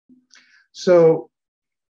So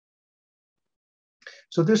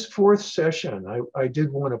this fourth session, I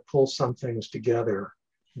did want to pull some things together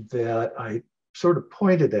that I sort of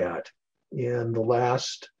pointed at in the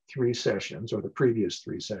last three sessions, or the previous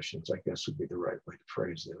three sessions, I guess would be the right way to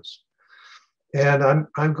phrase this. And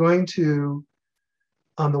I'm going to,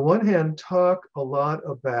 on the one hand, talk a lot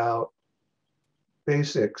about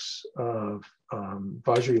basics of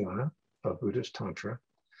Vajrayana, of Buddhist Tantra.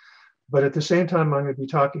 But at the same time, I'm going to be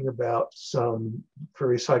talking about some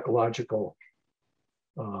very psychological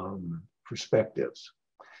perspectives.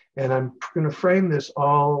 And I'm going to frame this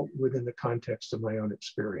all within the context of my own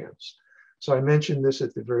experience. So I mentioned this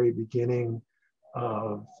at the very beginning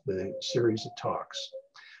of the series of talks.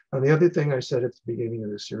 And the other thing I said at the beginning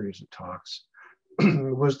of the series of talks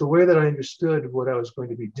was the way that I understood what I was going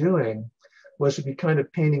to be doing was to be kind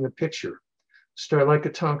of painting a picture. Start like a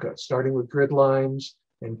tanka, starting with grid lines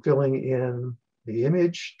and filling in the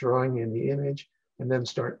image, drawing in the image, and then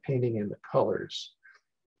start painting in the colors.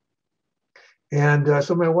 And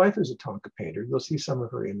so my wife is a tanka painter. You'll see some of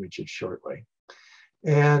her images shortly.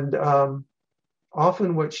 And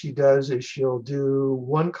often what she does is she'll do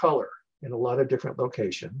one color in a lot of different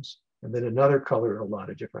locations, and then another color in a lot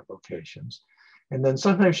of different locations. And then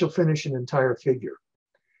sometimes she'll finish an entire figure.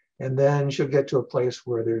 And then she'll get to a place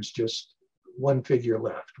where there's just one figure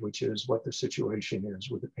left, which is what the situation is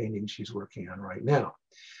with the painting she's working on right now.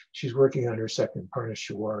 She's working on her second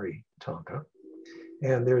Parnashwari tanka.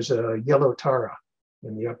 And there's a yellow Tara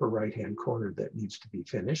in the upper right-hand corner that needs to be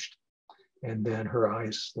finished. And then her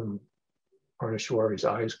eyes, Parnashwari's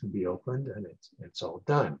eyes can be opened, and it's all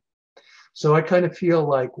done. So I kind of feel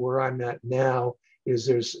like where I'm at now is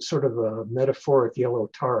there's sort of a metaphoric yellow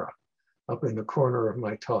Tara up in the corner of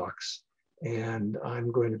my talks. And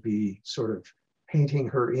I'm going to be sort of painting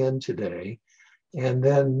her in today. And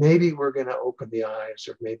then maybe we're going to open the eyes,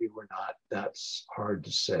 or maybe we're not. That's hard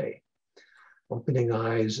to say. Opening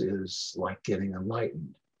eyes is like getting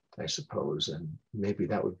enlightened, I suppose. And maybe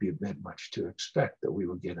that would be a bit much to expect that we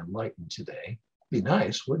would get enlightened today. Be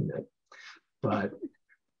nice, wouldn't it? But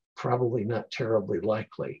probably not terribly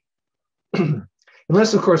likely.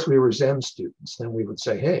 Unless, of course, we were Zen students, then we would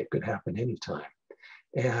say, hey, it could happen anytime.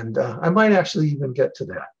 And I might actually even get to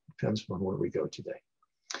that. Depends on where we go today.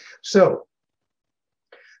 So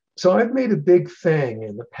I've made a big thing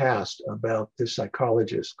in the past about this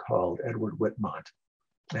psychologist called Edward Whitmont,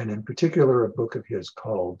 and in particular, a book of his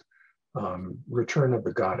called Return of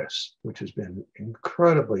the Goddess, which has been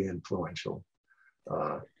incredibly influential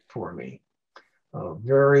for me.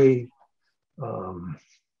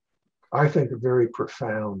 I think a very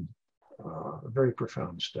profound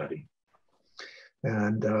study.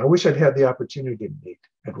 And I wish I'd had the opportunity to meet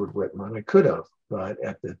Edward Whitmont. I could have, but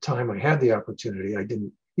at the time I had the opportunity, I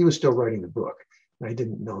didn't. He was still writing the book, and I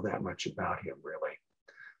didn't know that much about him, really.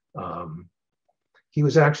 He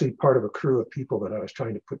was actually part of a crew of people that I was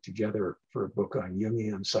trying to put together for a book on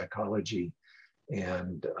Jungian psychology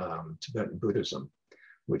and Tibetan Buddhism,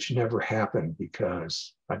 which never happened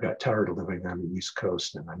because I got tired of living on the East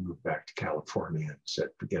Coast and I moved back to California and said,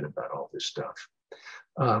 forget about all this stuff.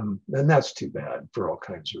 And that's too bad for all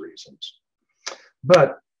kinds of reasons.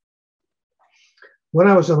 But when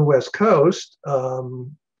I was on the West Coast,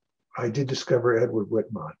 I did discover Edward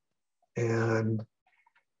Whitmont. And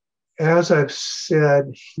as I've said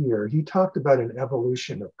here, he talked about an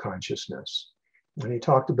evolution of consciousness. And he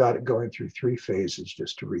talked about it going through three phases,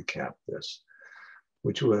 just to recap this,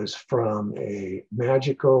 which was from a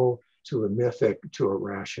magical to a mythic to a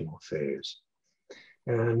rational phase.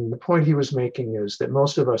 And the point he was making is that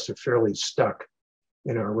most of us are fairly stuck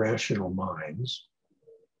in our rational minds.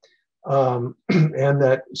 And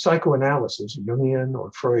that psychoanalysis, Jungian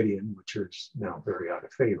or Freudian, which is now very out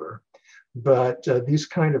of favor, but these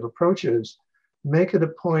kind of approaches make it a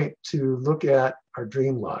point to look at our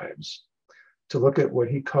dream lives, to look at what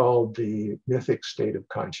he called the mythic state of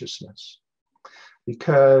consciousness,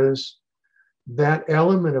 because that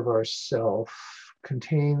element of ourself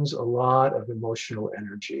contains a lot of emotional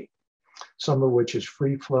energy, some of which is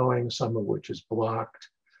free-flowing, some of which is blocked,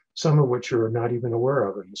 some of which you're not even aware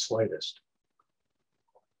of in the slightest.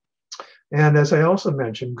 And as I also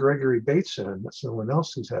mentioned, Gregory Bateson, someone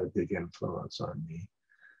else who's had a big influence on me,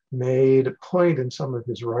 made a point in some of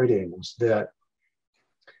his writings that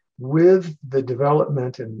with the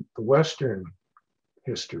development in the Western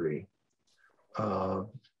history of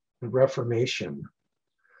the Reformation,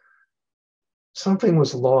 something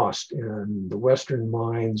was lost in the Western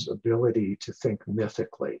mind's ability to think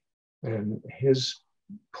mythically. And his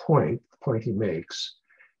point, the point he makes,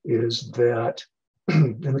 is that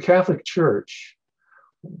in the Catholic Church,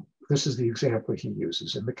 this is the example he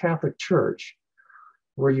uses. In the Catholic Church,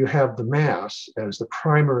 where you have the Mass as the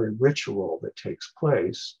primary ritual that takes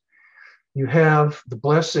place, you have the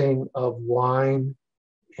blessing of wine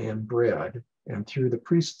and bread. And through the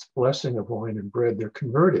priest's blessing of wine and bread, they're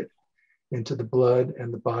converted into the blood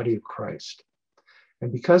and the body of Christ. And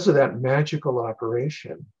because of that magical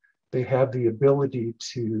operation, they have the ability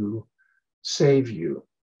to save you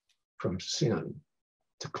from sin,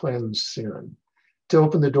 to cleanse sin, to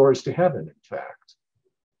open the doors to heaven, in fact.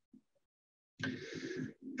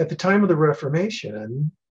 At the time of the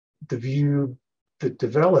Reformation, the view that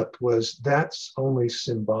developed was that's only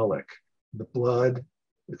symbolic. The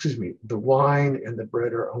wine and the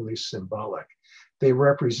bread are only symbolic. They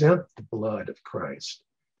represent the blood of Christ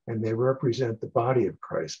and they represent the body of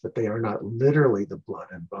Christ, but they are not literally the blood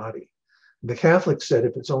and body. The Catholics said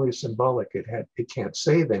if it's only symbolic, it can't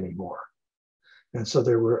save anymore. And so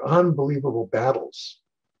there were unbelievable battles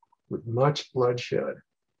with much bloodshed,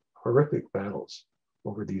 horrific battles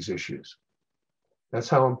over these issues. That's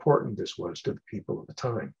how important this was to the people of the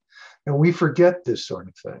time. And we forget this sort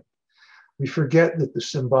of thing. We forget that the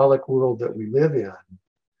symbolic world that we live in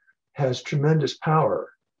has tremendous power,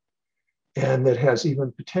 and that has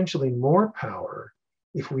even potentially more power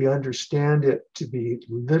if we understand it to be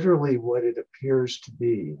literally what it appears to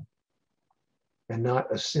be and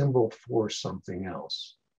not a symbol for something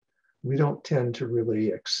else. We don't tend to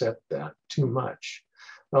really accept that too much,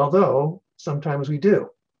 although sometimes we do.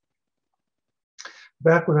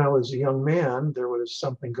 Back when I was a young man, there was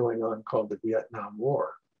something going on called the Vietnam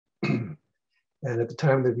War. And at the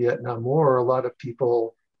time of the Vietnam War, a lot of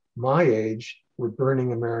people my age were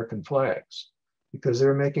burning American flags because they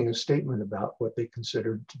were making a statement about what they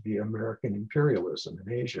considered to be American imperialism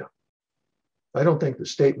in Asia. I don't think the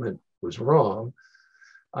statement was wrong.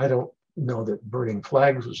 I don't know that burning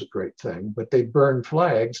flags was a great thing, but they burned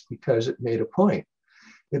flags because it made a point.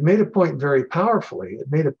 It made a point very powerfully.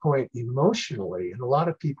 It made a point emotionally, and a lot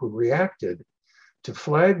of people reacted to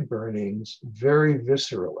flag burnings very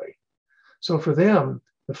viscerally. So for them,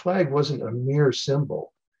 the flag wasn't a mere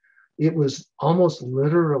symbol. It was almost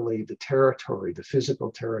literally the territory, the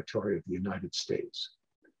physical territory of the United States.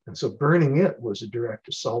 And so burning it was a direct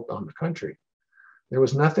assault on the country. There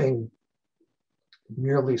was nothing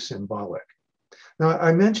merely symbolic. Now,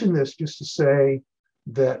 I mention this just to say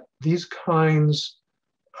that these kinds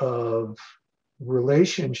of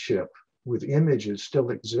relationship with images still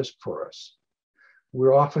exist for us.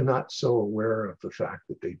 We're often not so aware of the fact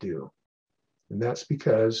that they do. And that's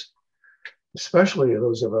because, especially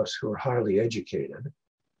those of us who are highly educated,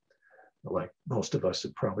 like most of us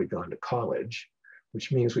have probably gone to college,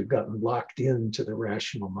 which means we've gotten locked into the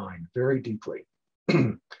rational mind very deeply.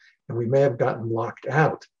 And we may have gotten locked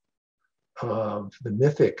out of the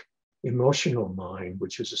mythic emotional mind,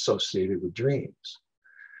 which is associated with dreams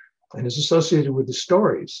and is associated with the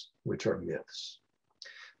stories, which are myths.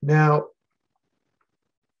 Now,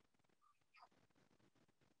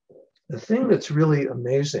 the thing that's really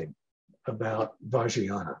amazing about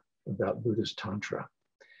Vajrayana, about Buddhist Tantra,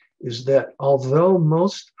 is that although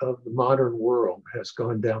most of the modern world has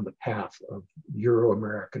gone down the path of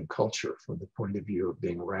Euro-American culture from the point of view of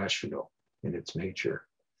being rational in its nature,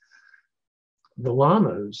 the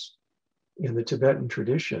lamas in the Tibetan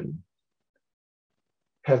tradition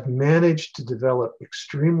have managed to develop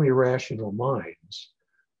extremely rational minds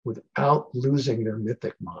without losing their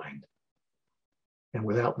mythic mind and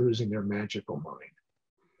without losing their magical mind.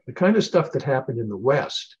 The kind of stuff that happened in the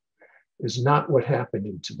West is not what happened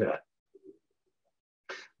in Tibet.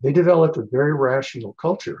 They developed a very rational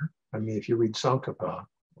culture. I mean, if you read Tsongkhapa,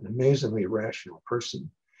 an amazingly rational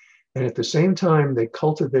person. And at the same time, they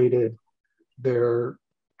cultivated their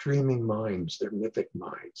dreaming minds, their mythic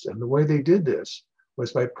minds. And the way they did this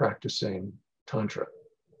was by practicing Tantra,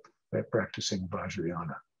 by practicing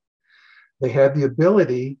Vajrayana. They had the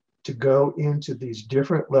ability to go into these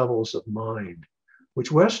different levels of mind,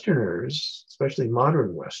 which Westerners, especially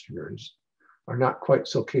modern Westerners, are not quite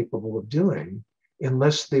so capable of doing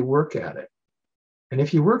unless they work at it. And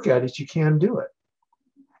if you work at it, you can do it.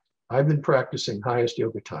 I've been practicing highest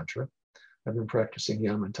yoga tantra. I've been practicing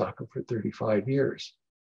Yamantaka for 35 years.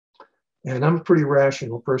 And I'm a pretty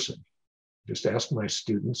rational person. Just ask my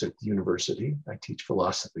students at the university. I teach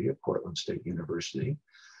philosophy at Portland State University.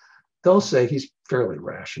 They'll say he's fairly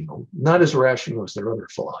rational, not as rational as their other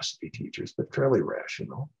philosophy teachers, but fairly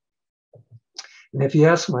rational. And if you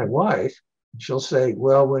ask my wife, she'll say,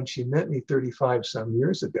 well, when she met me 35 some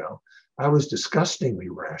years ago, I was disgustingly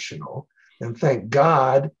rational. And thank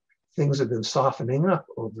God, things have been softening up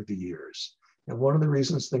over the years. And one of the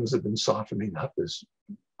reasons things have been softening up is,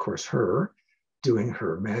 of course, her, doing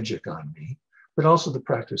her magic on me, but also the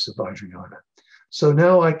practice of Vajrayana. So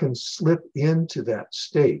now I can slip into that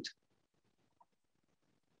state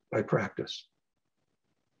by practice.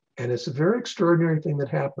 And it's a very extraordinary thing that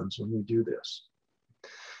happens when we do this.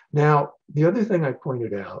 Now, the other thing I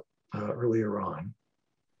pointed out earlier on,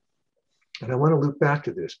 and I want to loop back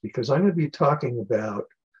to this because I'm going to be talking about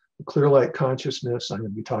clear light consciousness. I'm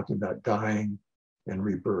going to be talking about dying and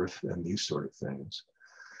rebirth and these sort of things.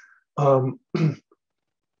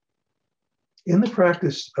 In the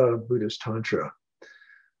practice of Buddhist Tantra,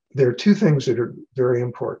 there are two things that are very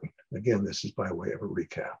important. Again, this is by way of a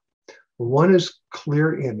recap. One is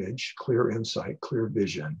clear image, clear insight, clear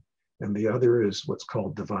vision, and the other is what's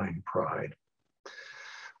called divine pride.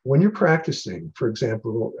 When you're practicing, for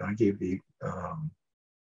example, I gave we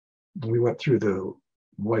went through the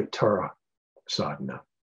white Tara sadhana,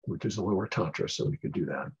 which is a lower tantra, so we could do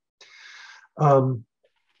that.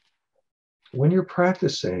 When you're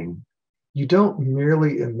practicing, you don't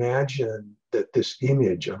merely imagine that this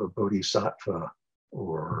image of a bodhisattva,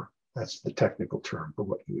 or that's the technical term for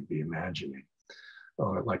what you would be imagining,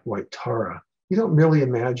 like white Tara, you don't merely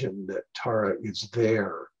imagine that Tara is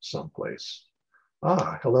there someplace.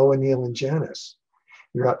 Ah, hello, Anil and Janice.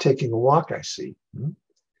 You're out taking a walk, I see.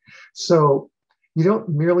 So you don't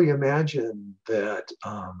merely imagine that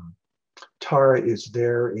Tara is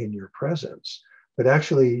there in your presence, but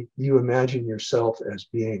actually you imagine yourself as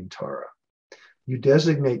being Tara. You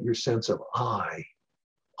designate your sense of I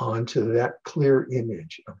onto that clear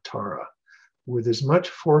image of Tara with as much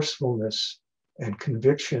forcefulness and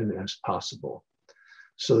conviction as possible,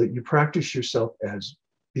 so that you practice yourself as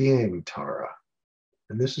being Tara.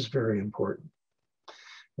 And this is very important.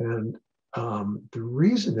 And the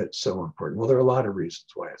reason it's so important, well, there are a lot of reasons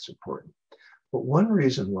why it's important, but one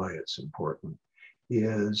reason why it's important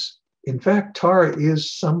is, in fact, Tara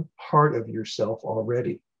is some part of yourself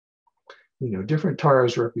already. You know, different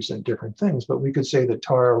Taras represent different things, but we could say that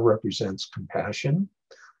Tara represents compassion,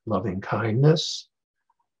 loving kindness,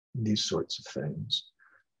 these sorts of things.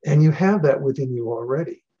 And you have that within you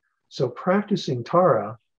already. So practicing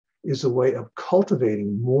Tara is a way of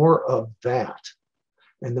cultivating more of that.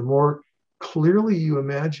 And the more clearly you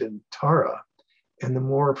imagine Tara, and the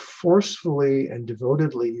more forcefully and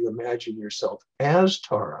devotedly you imagine yourself as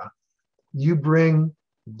Tara, you bring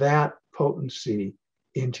that potency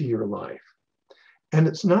into your life. And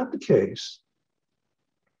it's not the case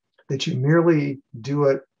that you merely do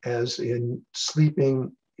it as in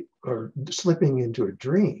sleeping or slipping into a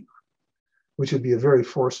dream, which would be a very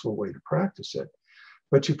forceful way to practice it.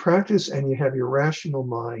 But you practice and you have your rational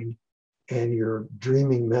mind and your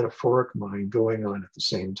dreaming metaphoric mind going on at the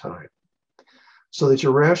same time, so that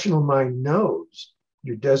your rational mind knows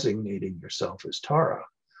you're designating yourself as Tara,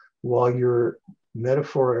 while your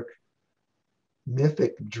metaphoric,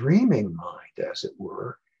 mythic dreaming mind, as it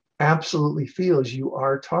were, absolutely feels you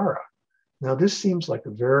are Tara. Now, this seems like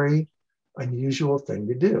a very unusual thing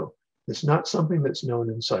to do. It's not something that's known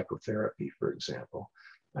in psychotherapy, for example.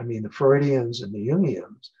 I mean, the Freudians and the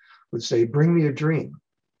Jungians would say, bring me a dream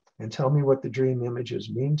and tell me what the dream images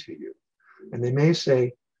mean to you. And they may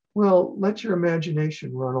say, well, let your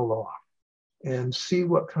imagination run along and see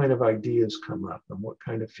what kind of ideas come up and what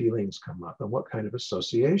kind of feelings come up and what kind of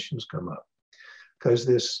associations come up. Because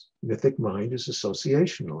this mythic mind is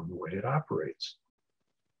associational in the way it operates.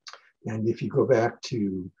 And if you go back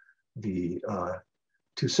to the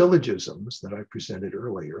two syllogisms that I presented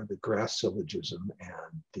earlier, the grass syllogism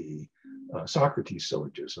and the Socrates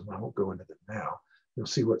syllogism, I won't go into them now, you'll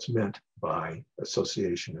see what's meant by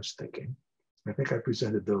associationist thinking. I think I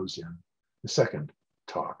presented those in the second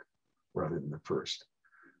talk rather than the first.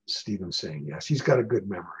 Stephen's saying yes, he's got a good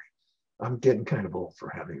memory. I'm getting kind of old for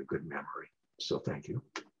having a good memory, so thank you.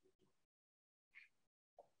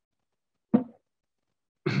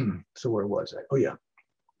 So where was I? Oh yeah.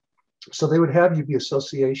 So they would have you be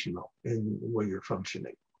associational in the way you're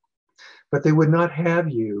functioning, but they would not have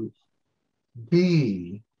you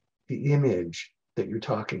be the image that you're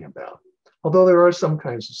talking about. Although there are some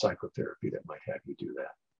kinds of psychotherapy that might have you do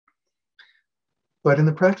that. But in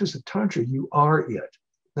the practice of Tantra, you are it.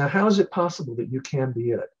 Now, how is it possible that you can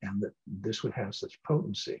be it and that this would have such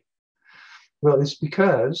potency? Well, it's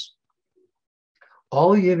because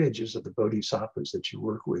all the images of the bodhisattvas that you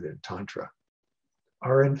work with in Tantra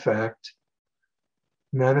are in fact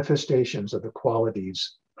manifestations of the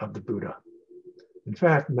qualities of the Buddha. In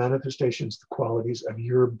fact, manifestations of the qualities of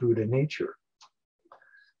your Buddha nature.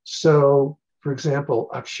 So, for example,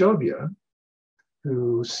 Akshobhya,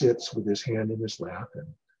 who sits with his hand in his lap and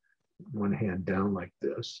one hand down like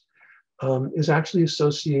this, is actually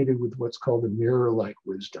associated with what's called a mirror-like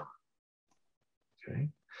wisdom. Okay.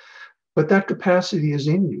 But that capacity is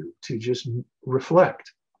in you to just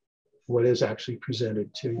reflect what is actually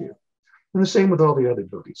presented to you. And the same with all the other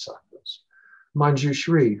bodhisattvas.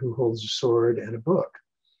 Manjushri, who holds a sword and a book.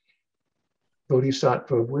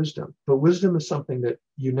 Bodhisattva of wisdom. But wisdom is something that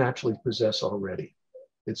you naturally possess already.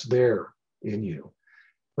 It's there in you,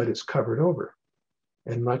 but it's covered over.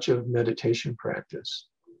 And much of meditation practice,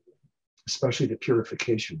 especially the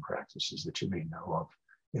purification practices that you may know of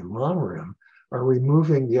in Lamrim, are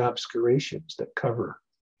removing the obscurations that cover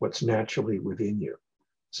what's naturally within you.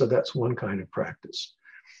 So that's one kind of practice.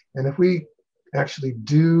 And if we actually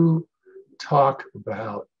do talk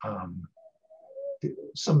about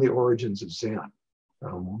some of the origins of Zen,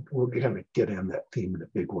 we'll get in that theme in a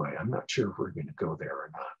big way. I'm not sure if we're going to go there or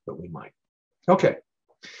not, but we might. Okay.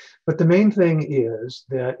 But the main thing is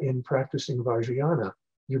that in practicing Vajrayana,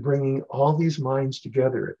 you're bringing all these minds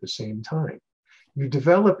together at the same time. You're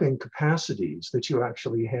developing capacities that you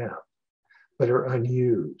actually have, but are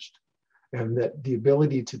unused. And that the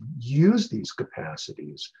ability to use these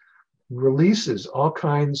capacities releases all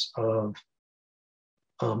kinds of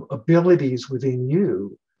abilities within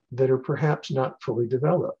you that are perhaps not fully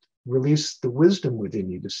developed. Release the wisdom within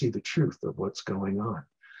you to see the truth of what's going on.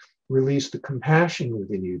 Release the compassion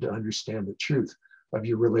within you to understand the truth of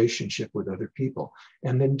your relationship with other people,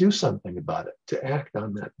 and then do something about it, to act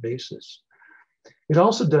on that basis. It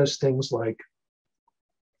also does things like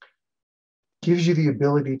gives you the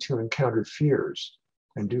ability to encounter fears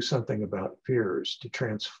and do something about fears, to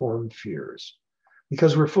transform fears.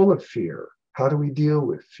 Because we're full of fear. How do we deal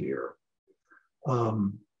with fear?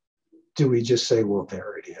 Do we just say, well,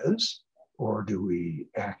 there it is? Or do we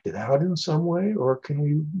act it out in some way? Or can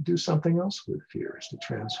we do something else with fears to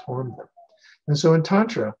transform them? And so in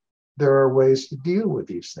Tantra, there are ways to deal with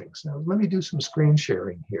these things. Now, let me do some screen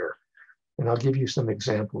sharing here, and I'll give you some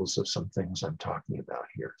examples of some things I'm talking about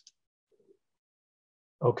here.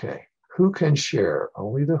 Okay, who can share?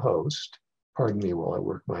 Only the host. Pardon me while I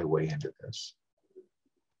work my way into this.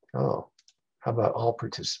 Oh, how about all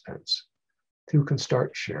participants? Who can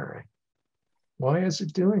start sharing? Why is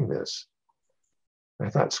it doing this? I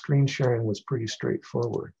thought screen sharing was pretty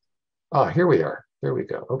straightforward. Ah, here we are. There we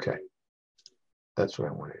go. Okay. That's what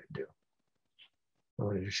I wanted to do. I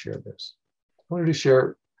wanted to share this. I wanted to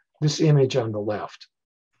share this image on the left.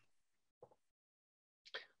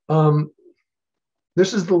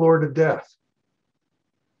 This is the Lord of Death.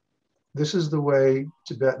 This is the way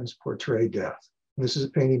Tibetans portray death. This is a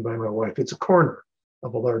painting by my wife. It's a corner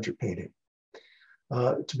of a larger painting.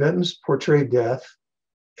 Tibetans portray death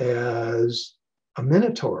as a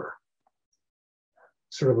minotaur,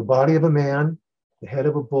 sort of the body of a man, the head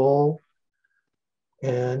of a bull,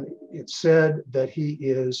 and it's said that he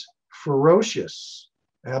is ferocious,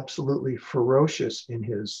 absolutely ferocious in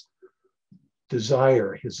his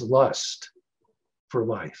desire, his lust for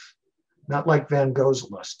life. Not like Van Gogh's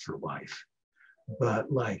lust for life,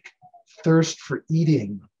 but like thirst for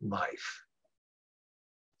eating life.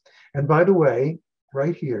 And by the way,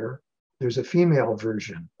 right here, there's a female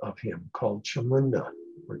version of him called Chamunda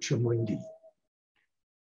or Chamundi.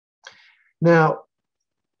 Now,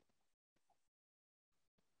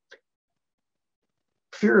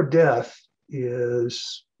 fear of death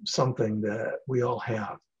is something that we all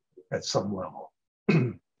have at some level.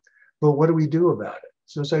 But what do we do about it?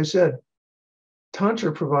 So as I said,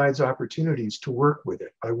 Tantra provides opportunities to work with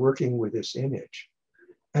it by working with this image.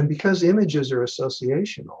 And because images are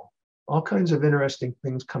associational, all kinds of interesting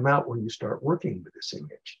things come out when you start working with this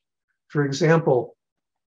image. For example,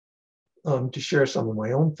 to share some of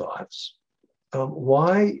my own thoughts,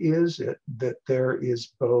 why is it that there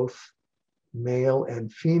is both male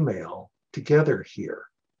and female together here?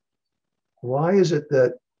 Why is it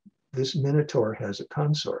that this minotaur has a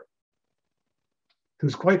consort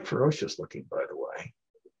who's quite ferocious looking, by the way?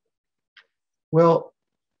 Well,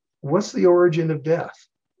 what's the origin of death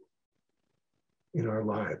in our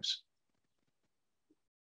lives?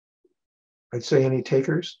 I'd say any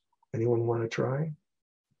takers? Anyone want to try?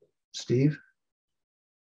 Steve?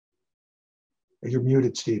 You're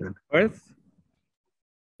muted, Stephen. Birth?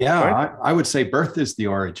 Yeah, I would say birth is the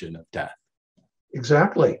origin of death.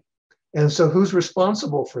 Exactly. And so who's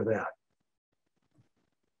responsible for that?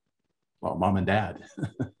 Well, mom and dad.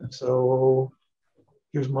 So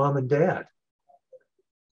here's mom and dad.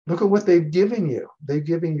 Look at what they've given you. They've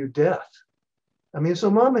given you death. I mean,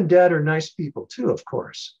 so mom and dad are nice people too, of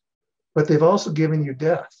course, but they've also given you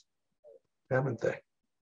death, haven't they?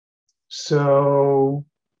 So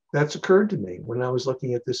that's occurred to me when I was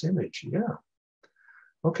looking at this image. Yeah.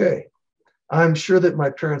 Okay. I'm sure that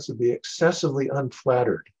my parents would be excessively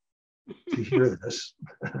unflattered to hear this.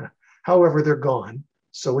 However, they're gone,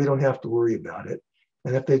 so we don't have to worry about it.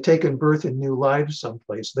 And if they've taken birth in new lives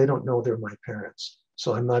someplace, they don't know they're my parents.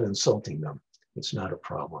 So I'm not insulting them. It's not a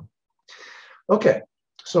problem. Okay,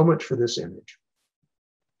 so much for this image.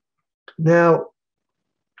 Now,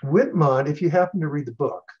 Whitman, if you happen to read the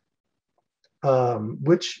book,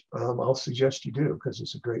 which I'll suggest you do because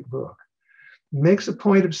it's a great book, makes a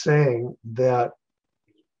point of saying that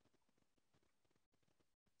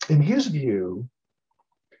in his view,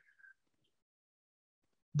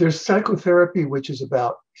 there's psychotherapy, which is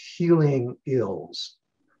about healing ills,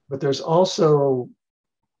 but there's also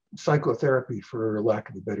psychotherapy, for lack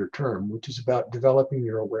of a better term, which is about developing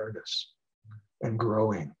your awareness and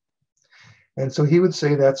growing. And so he would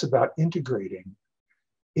say that's about integrating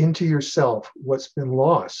into yourself what's been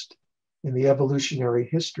lost in the evolutionary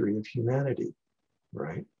history of humanity,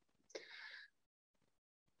 right?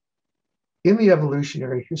 In the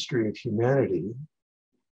evolutionary history of humanity,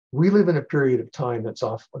 we live in a period of time that's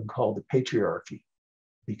often called the patriarchy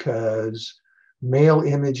because male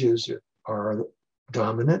images are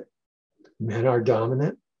dominant, men are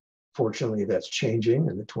dominant. Fortunately, that's changing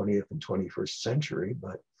in the 20th and 21st century,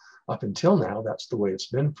 but up until now, that's the way it's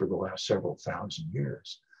been for the last several thousand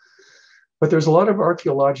years. But there's a lot of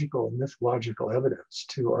archaeological and mythological evidence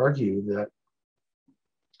to argue that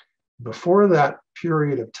before that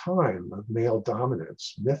period of time of male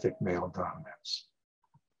dominance, mythic male dominance,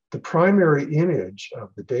 the primary image of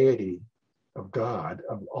the deity, of God,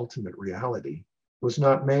 of ultimate reality, was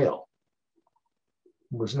not male.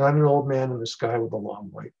 It was not an old man in the sky with a long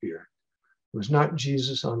white beard. It was not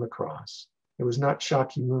Jesus on the cross. It was not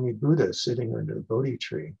Shakyamuni Buddha sitting under the Bodhi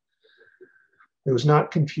tree. It was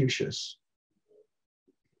not Confucius.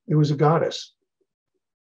 It was a goddess.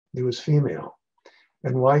 It was female.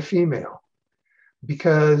 And why female?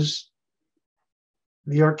 Because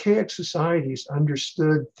the archaic societies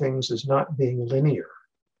understood things as not being linear,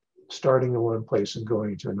 starting in one place and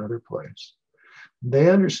going to another place. They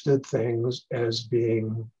understood things as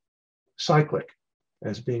being cyclic,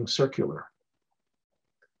 as being circular.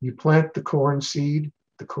 You plant the corn seed,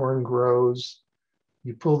 the corn grows.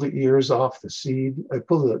 You pull the ears off the seed,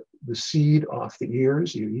 pull the seed off the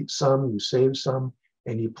ears, you eat some, you save some,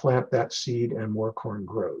 and you plant that seed and more corn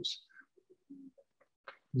grows.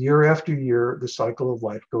 Year after year, the cycle of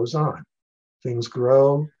life goes on. Things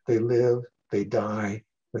grow, they live, they die,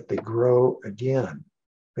 but they grow again.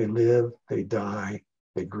 They live, they die,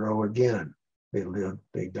 they grow again. They live,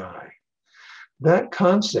 they die. That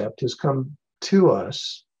concept has come to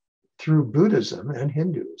us through Buddhism and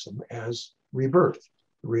Hinduism as rebirth,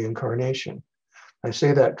 reincarnation. I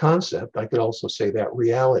say that concept, I could also say that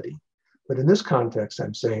reality. But in this context,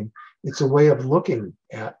 I'm saying it's a way of looking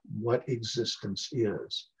at what existence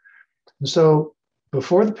is. And so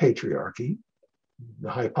before the patriarchy, the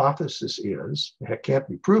hypothesis is, it can't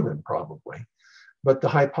be proven probably, but the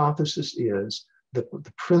hypothesis is that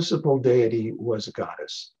the principal deity was a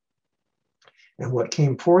goddess. And what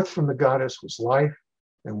came forth from the goddess was life,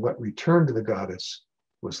 and what returned to the goddess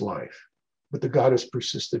was life. But the goddess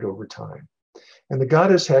persisted over time. And the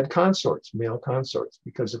goddess had consorts, male consorts,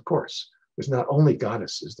 because of course, there's not only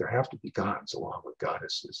goddesses, there have to be gods along with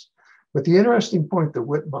goddesses. But the interesting point that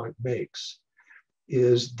Whitman makes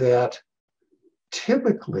is that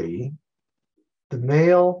typically the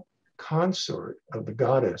male consort of the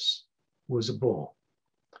goddess was a bull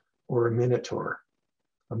or a minotaur,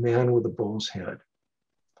 a man with a bull's head,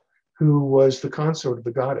 who was the consort of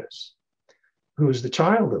the goddess, who was the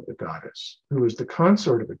child of the goddess, who was the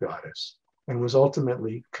consort of the goddess, and was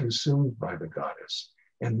ultimately consumed by the goddess,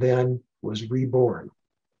 and then was reborn.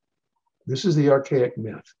 This is the archaic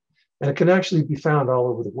myth. And it can actually be found all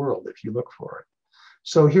over the world if you look for it.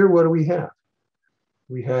 So here, what do we have?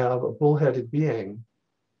 We have a bull-headed being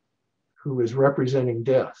who is representing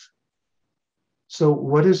death. So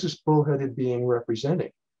what is this bull-headed being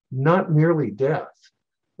representing? Not merely death,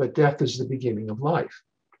 but death is the beginning of life,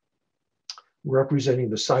 representing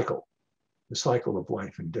the cycle of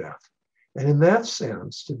life and death. And in that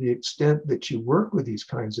sense, to the extent that you work with these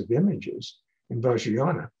kinds of images in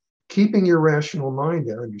Vajrayana, keeping your rational mind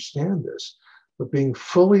to understand this, but being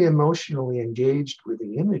fully emotionally engaged with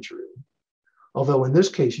the imagery, although in this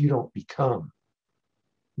case, you don't become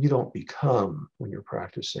when you're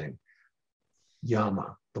practicing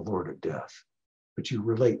Yama, the Lord of Death, but you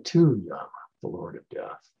relate to Yama, the Lord of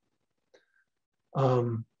Death.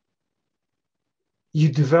 You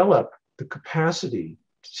develop the capacity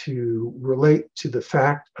to relate to the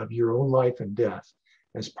fact of your own life and death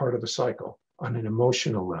as part of a cycle on an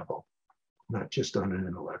emotional level, not just on an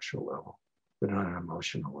intellectual level, but on an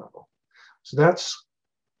emotional level. So that's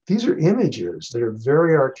These are images that are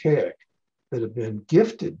very archaic that have been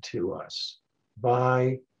gifted to us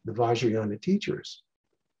by the Vajrayana teachers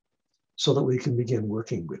so that we can begin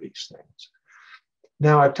working with these things.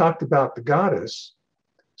 Now, I've talked about the goddess,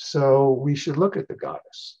 so we should look at the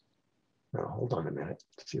goddess. Now, hold on a minute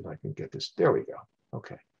to see if I can get this. There we go.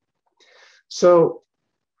 Okay. So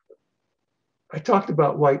I talked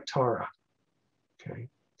about white Tara. Okay.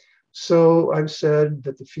 So I've said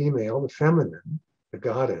that the female, the feminine, the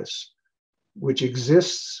goddess, which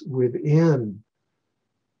exists within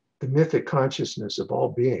the mythic consciousness of all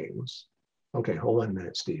beings. Okay, hold on a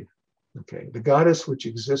minute, Steve. Okay, the goddess which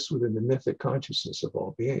exists within the mythic consciousness of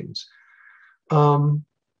all beings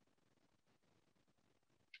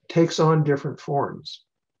takes on different forms.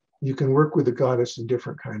 You can work with the goddess in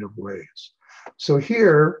different kind of ways. So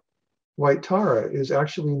here, white Tara is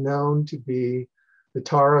actually known to be the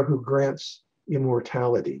Tara who grants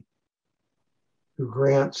immortality, who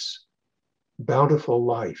grants bountiful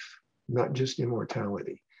life, not just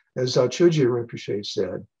immortality. As Zachuji Rinpoche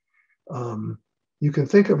said, you can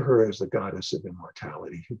think of her as the goddess of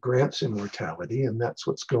immortality, who grants immortality, and that's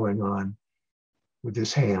what's going on with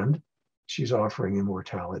this hand. She's offering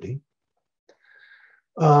immortality.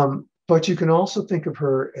 But you can also think of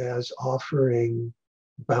her as offering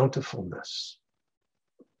bountifulness,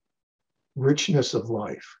 richness of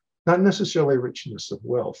life, not necessarily richness of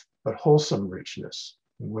wealth, but wholesome richness,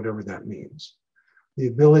 and whatever that means. The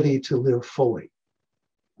ability to live fully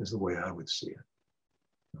is the way I would see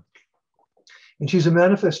it. And she's a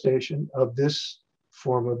manifestation of this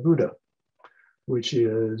form of Buddha, which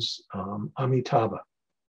is Amitabha.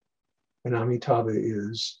 And Amitabha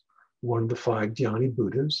is one of the 5 Dhyani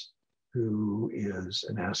Buddhas, who is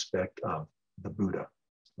an aspect of the Buddha.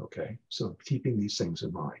 Okay, so keeping these things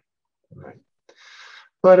in mind, right?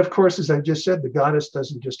 But of course, as I just said, the goddess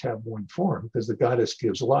doesn't just have one form, because the goddess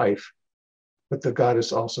gives life, but the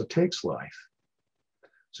goddess also takes life.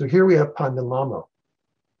 So here we have Pandan Lama,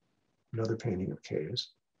 another painting of Kay's.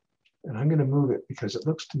 And I'm going to move it because it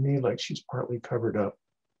looks to me like she's partly covered up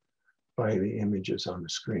by the images on the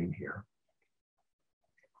screen here.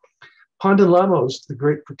 Pandan Lama is the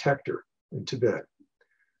great protector in Tibet.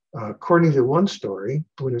 According to one story,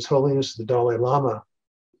 when His Holiness the Dalai Lama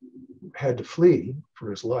had to flee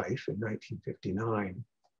for his life in 1959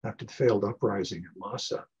 after the failed uprising in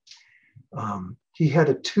Lhasa, he had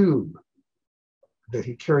a tube that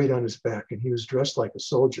he carried on his back, and he was dressed like a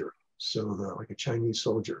soldier, like a Chinese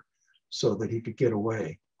soldier, so that he could get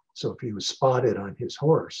away. So if he was spotted on his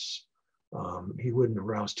horse, he wouldn't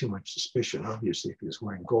arouse too much suspicion. Obviously, if he was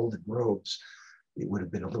wearing golden robes, it would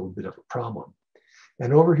have been a little bit of a problem.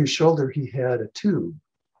 And over his shoulder, he had a tube,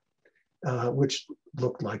 which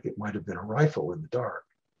looked like it might have been a rifle in the dark.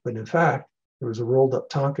 But in fact, there was a rolled up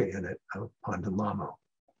tanka in it of Pandan Lama,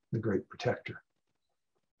 the great protector.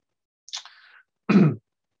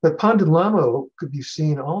 But Pandan Lama could be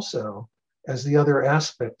seen also as the other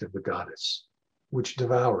aspect of the goddess, which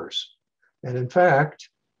devours. And in fact,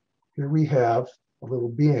 here we have a little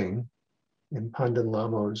being in Pandan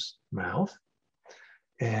Lama's mouth.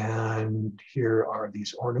 And here are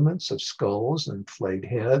these ornaments of skulls and flayed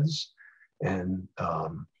heads and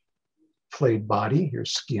flayed body,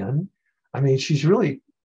 here's skin. I mean, she's really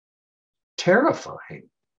terrifying,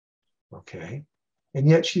 okay? And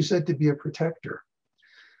yet she's said to be a protector.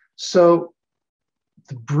 So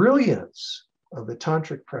the brilliance of the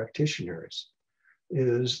tantric practitioners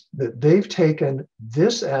is that they've taken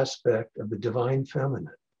this aspect of the divine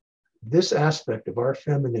feminine, this aspect of our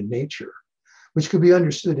feminine nature, which could be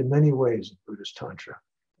understood in many ways in Buddhist Tantra,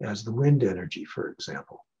 as the wind energy, for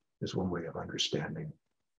example, is one way of understanding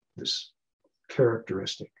this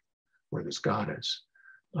characteristic or this goddess.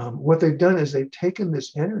 What they've done is they've taken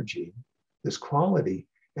this energy, this quality,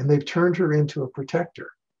 and they've turned her into a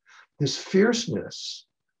protector. This fierceness,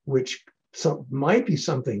 which might be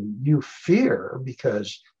something you fear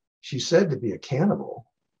because she's said to be a cannibal,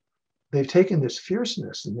 they've taken this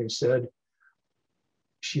fierceness and they've said,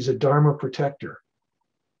 she's a Dharma protector.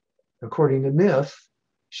 According to myth,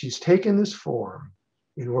 she's taken this form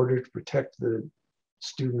in order to protect the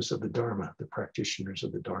students of the Dharma, the practitioners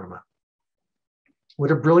of the Dharma. What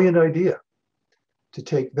a brilliant idea to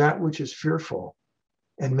take that which is fearful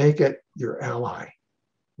and make it your ally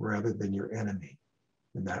rather than your enemy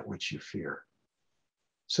in that which you fear.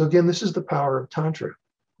 So again, this is the power of Tantra.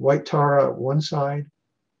 White Tara one side,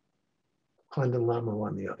 Pandan Lama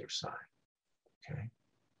on the other side, okay?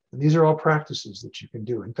 And these are all practices that you can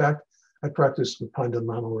do. In fact, I practice with Pandan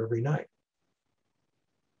Lama every night.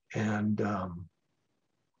 And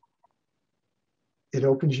it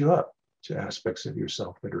opens you up to aspects of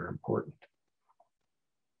yourself that are important.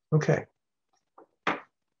 Okay.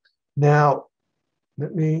 Now,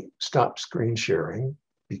 let me stop screen sharing,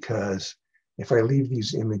 because if I leave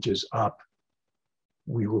these images up,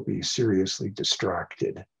 we will be seriously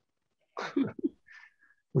distracted.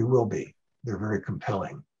 We will be. They're very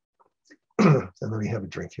compelling. And let me have a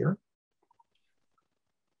drink here.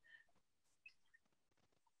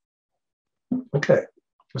 Okay,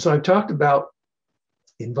 so I talked about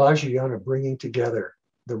in Vajrayana bringing together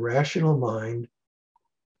the rational mind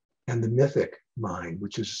and the mythic mind,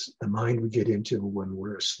 which is the mind we get into when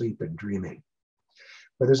we're asleep and dreaming.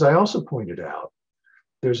 But as I also pointed out,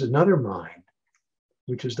 there's another mind,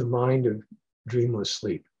 which is the mind of dreamless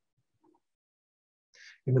sleep.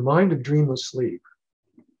 In the mind of dreamless sleep,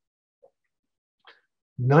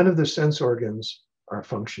 none of the sense organs are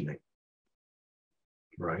functioning,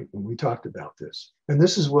 right? And we talked about this. And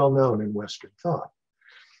this is well known in Western thought.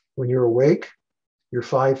 When you're awake, your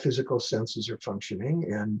 5 physical senses are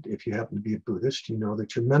functioning. And if you happen to be a Buddhist, you know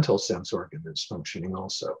that your mental sense organ is functioning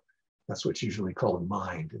also. That's what's usually called a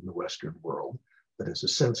mind in the Western world, but it's a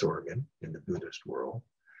sense organ in the Buddhist world.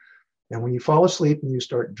 And when you fall asleep and you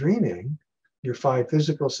start dreaming, your 5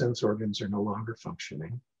 physical sense organs are no longer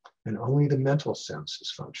functioning, and only the mental sense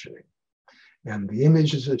is functioning. And the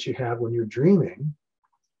images that you have when you're dreaming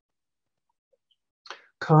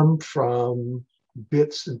come from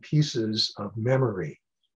bits and pieces of memory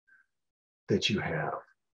that you have.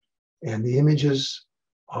 And the images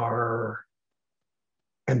are,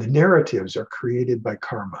 and the narratives are created by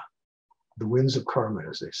karma. The winds of karma,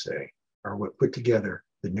 as they say, are what put together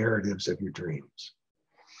the narratives of your dreams.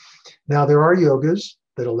 Now, there are yogas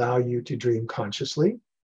that allow you to dream consciously,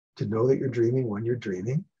 to know that you're dreaming when you're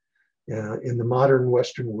dreaming. In the modern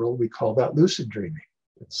Western world, we call that lucid dreaming.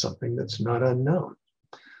 It's something that's not unknown.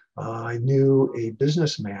 I knew a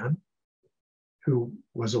businessman who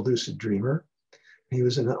was a lucid dreamer. He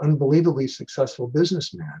was an unbelievably successful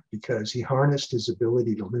businessman because he harnessed his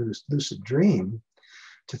ability to lucid dream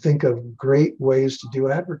to think of great ways to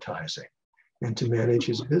do advertising and to manage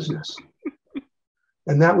his business.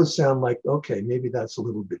 And that would sound like, okay, maybe that's a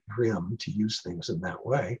little bit grim to use things in that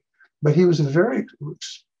way. But he was a very,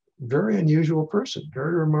 very unusual person,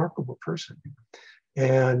 very remarkable person.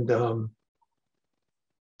 And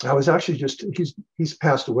I was actually just, he's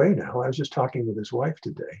passed away now. I was just talking with his wife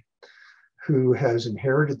today, who has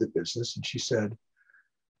inherited the business. And she said,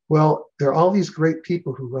 well, there are all these great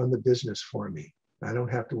people who run the business for me. I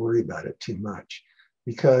don't have to worry about it too much,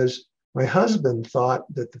 because my husband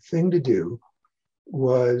thought that the thing to do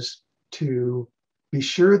was to be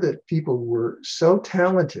sure that people were so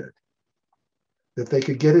talented that they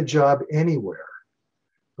could get a job anywhere,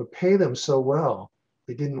 but pay them so well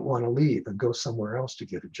they didn't want to leave and go somewhere else to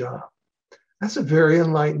get a job. That's a very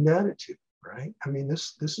enlightened attitude, right? I mean,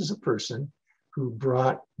 this is a person who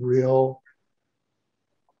brought real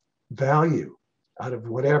value out of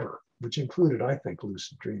whatever, which included, I think,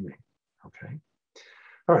 lucid dreaming. Okay.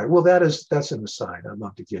 All right. Well, that's an aside. I'd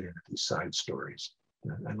love to get into these side stories.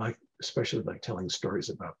 I especially like telling stories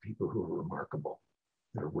about people who are remarkable,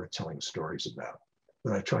 that are worth telling stories about.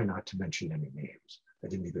 But I try not to mention any names. I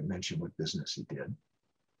didn't even mention what business he did.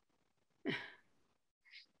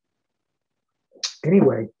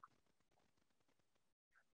 Anyway,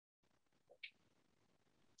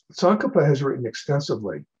 Tsongkhapa has written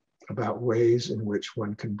extensively about ways in which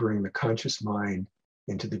one can bring the conscious mind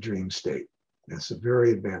into the dream state. It's a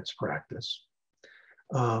very advanced practice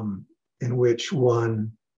in which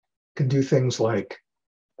one can do things like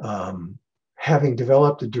having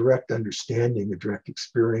developed a direct understanding, a direct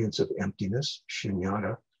experience of emptiness,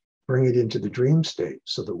 shunyata, bring it into the dream state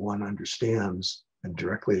so that one understands and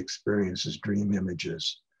directly experiences dream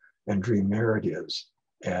images and dream narratives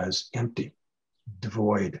as empty,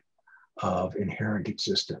 devoid of inherent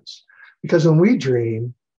existence. Because when we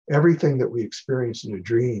dream, everything that we experience in a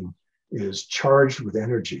dream is charged with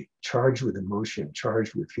energy, charged with emotion,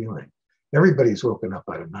 charged with feeling. Everybody's woken up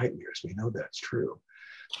out of nightmares. We know that's true.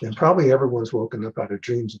 And probably everyone's woken up out of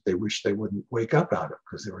dreams that they wish they wouldn't wake up out of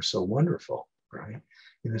because they were so wonderful, right?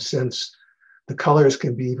 In a sense, the colors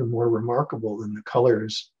can be even more remarkable than the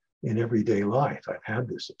colors in everyday life. I've had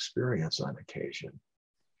this experience on occasion.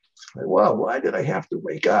 Like, wow, why did I have to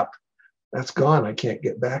wake up? That's gone. I can't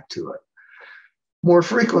get back to it. More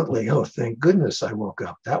frequently, oh, thank goodness I woke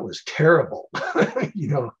up. That was terrible.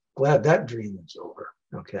 Glad that dream is over.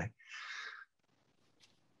 Okay.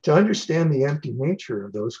 To understand the empty nature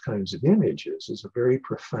of those kinds of images is a very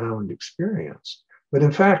profound experience. But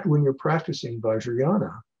in fact, when you're practicing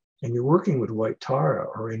Vajrayana and you're working with white Tara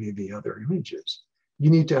or any of the other images, you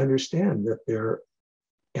need to understand that they're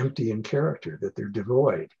empty in character, that they're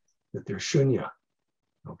devoid, that they're shunya,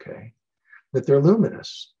 okay? That they're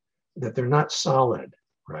luminous, that they're not solid,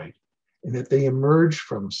 right? And that they emerge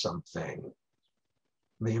from something.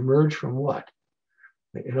 They emerge from what?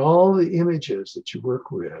 In all the images that you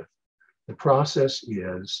work with, the process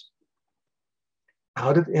is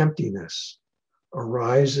out of emptiness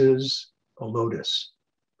arises a lotus.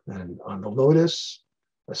 And on the lotus,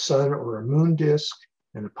 a sun or a moon disk,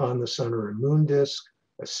 and upon the sun or a moon disk,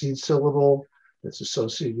 a seed syllable that's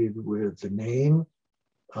associated with the name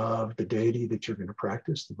of the deity that you're going to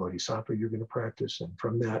practice, the bodhisattva you're going to practice. And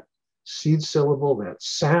from that seed syllable, that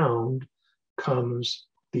sound, comes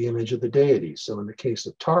the image of the deity. So in the case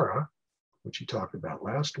of Tara, which you talked about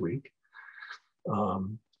last week, a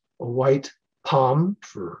white palm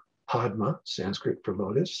for Padma, Sanskrit for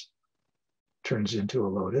lotus, turns into a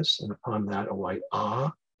lotus. And upon that, a white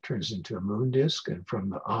ah turns into a moon disk. And from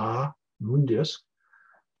the ah, moon disk,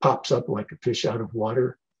 pops up like a fish out of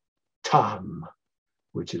water, tam,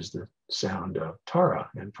 which is the sound of Tara.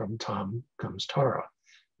 And from tam comes Tara.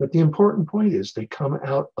 But the important point is they come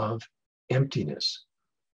out of emptiness,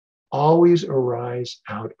 always arise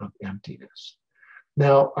out of emptiness.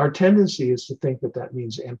 Now, our tendency is to think that that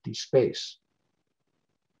means empty space,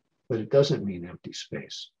 but it doesn't mean empty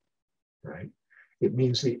space, right? It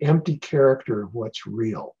means the empty character of what's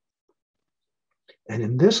real. And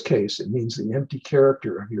in this case, it means the empty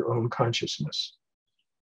character of your own consciousness.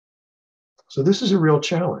 So this is a real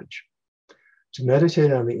challenge, to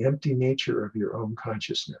meditate on the empty nature of your own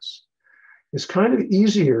consciousness. It's kind of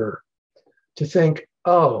easier to think,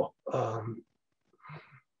 oh, I'm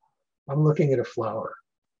looking at a flower,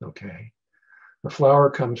 okay? The flower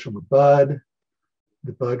comes from a bud.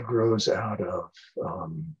 The bud grows out of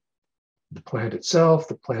the plant itself.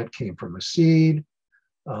 The plant came from a seed.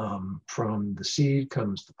 From the seed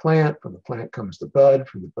comes the plant. From the plant comes the bud.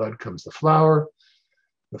 From the bud comes the flower.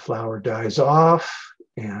 The flower dies off,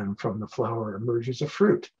 and from the flower emerges a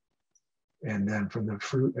fruit. And then from the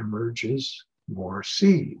fruit emerges more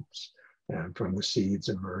seeds. And from the seeds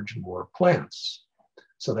emerge more plants.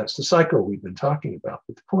 So that's the cycle we've been talking about.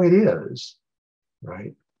 But the point is,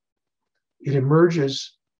 right, it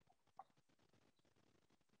emerges,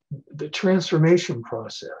 the transformation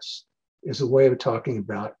process is a way of talking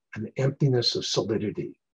about an emptiness of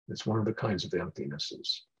solidity. It's one of the kinds of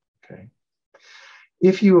emptinesses, okay?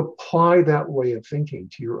 If you apply that way of thinking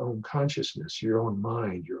to your own consciousness, your own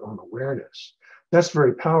mind, your own awareness, that's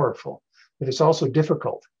very powerful, but it's also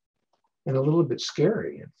difficult and a little bit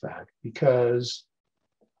scary, in fact, because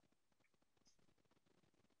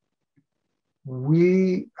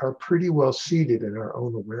we are pretty well seated in our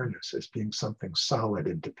own awareness as being something solid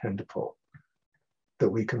and dependable that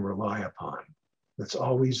we can rely upon. That's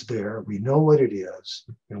always there. We know what it is,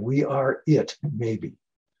 and we are it, maybe.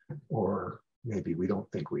 Or maybe we don't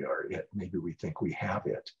think we are it. Maybe we think we have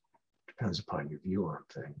it. Depends upon your view on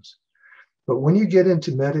things. But when you get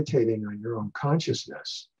into meditating on your own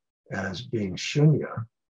consciousness as being shunya,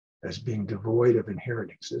 as being devoid of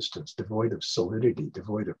inherent existence, devoid of solidity,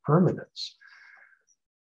 devoid of permanence,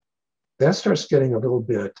 that starts getting a little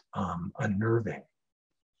bit unnerving.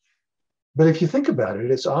 But if you think about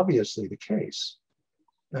it, it's obviously the case.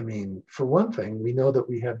 I mean, for one thing, we know that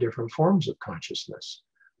we have different forms of consciousness.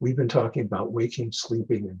 We've been talking about waking,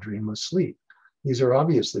 sleeping, and dreamless sleep. These are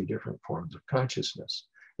obviously different forms of consciousness.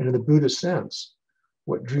 And in the Buddhist sense,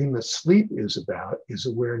 what dreamless sleep is about is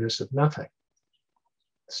awareness of nothing.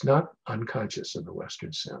 It's not unconscious in the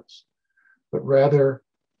Western sense, but rather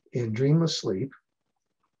in dreamless sleep,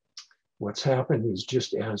 what's happened is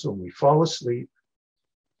just as when we fall asleep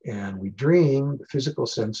and we dream, the physical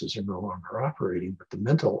senses are no longer operating, but the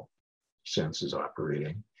mental sense is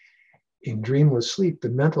operating. In dreamless sleep, the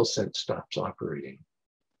mental sense stops operating,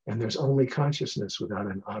 and there's only consciousness without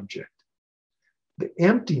an object. The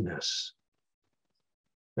emptiness,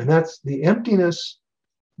 and that's the emptiness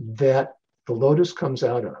that the lotus comes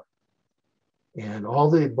out of, and all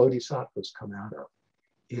the bodhisattvas come out of,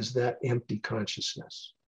 is that empty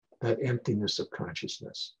consciousness, that emptiness of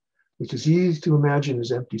consciousness, which is easy to imagine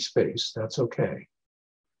as empty space. That's okay.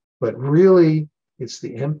 But really, it's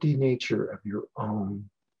the empty nature of your own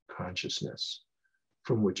consciousness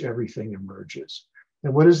from which everything emerges.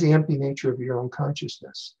 And what is the empty nature of your own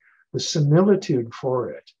consciousness? The similitude for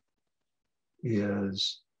it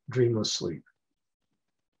is dreamless sleep.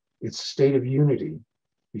 It's a state of unity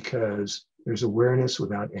because there's awareness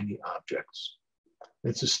without any objects.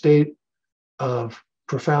 It's a state of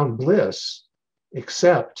profound bliss,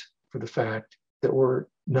 except for the fact that we're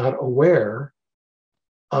not aware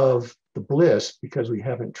of the bliss because we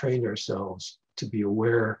haven't trained ourselves to be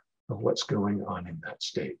aware of what's going on in that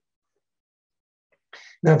state.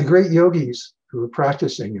 Now, the great yogis who are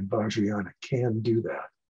practicing in Vajrayana can do that.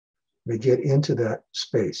 They get into that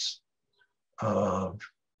space of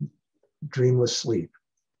dreamless sleep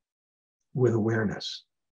with awareness.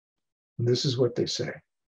 And this is what they say.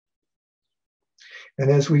 And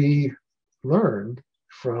as we learned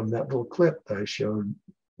from that little clip that I showed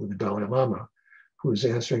with the Dalai Lama, who was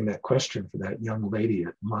answering that question for that young lady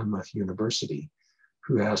at Monmouth University,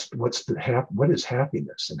 who asked, what is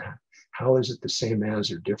happiness, and how is it the same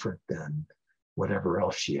as or different than whatever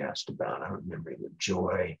else she asked about? I don't remember, the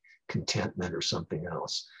joy, contentment, or something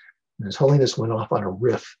else. And His Holiness went off on a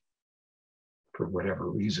riff for whatever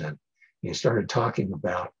reason. And he started talking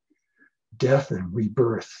about death and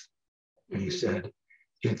rebirth. And he said,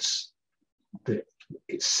 it's the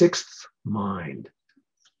sixth mind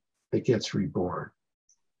that gets reborn.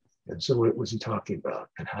 And so what was he talking about?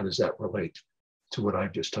 And how does that relate to what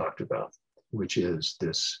I've just talked about, which is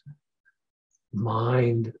this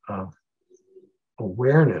mind of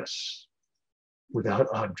awareness without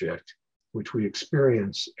object, which we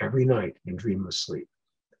experience every night in dreamless sleep.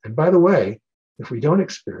 And by the way, if we don't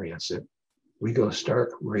experience it, we go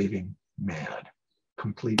stark raving mad,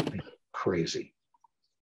 completely crazy.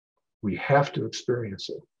 We have to experience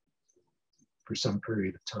it for some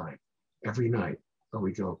period of time, every night, or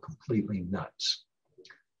we go completely nuts,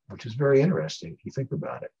 which is very interesting if you think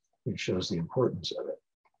about it. It shows the importance of it.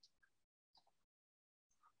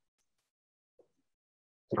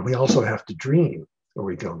 And we also have to dream or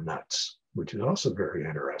we go nuts, which is also very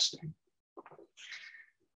interesting.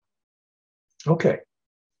 Okay,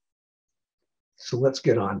 so let's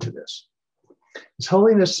get on to this. His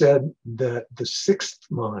Holiness said that the sixth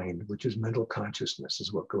mind, which is mental consciousness,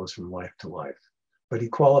 is what goes from life to life. But he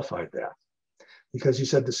qualified that because he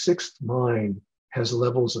said the sixth mind has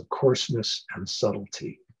levels of coarseness and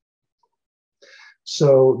subtlety.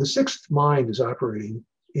 So the sixth mind is operating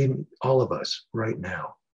in all of us right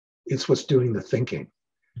now. It's what's doing the thinking.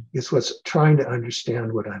 It's what's trying to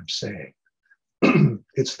understand what I'm saying.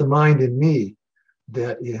 It's the mind in me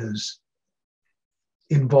that is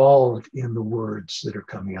involved in the words that are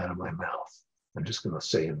coming out of my mouth. I'm just going to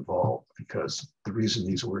say involved because the reason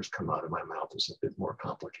these words come out of my mouth is a bit more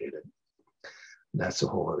complicated. That's a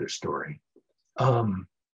whole other story.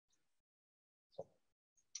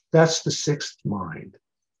 That's the sixth mind.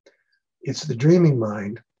 It's the dreaming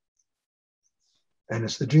mind. And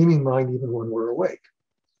it's the dreaming mind even when we're awake,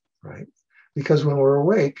 right? Because when we're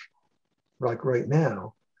awake, like right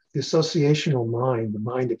now, the associational mind, the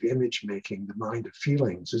mind of image making, the mind of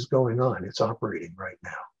feelings is going on. It's operating right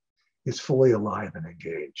now. It's fully alive and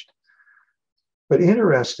engaged. But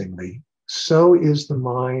interestingly, so is the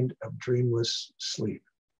mind of dreamless sleep,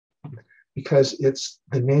 because it's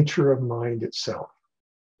the nature of mind itself,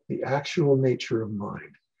 the actual nature of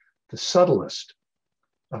mind, the subtlest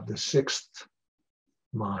of the sixth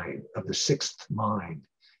mind,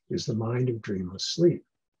 is the mind of dreamless sleep.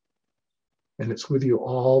 And it's with you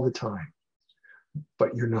all the time,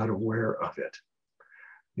 but you're not aware of it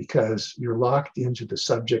because you're locked into the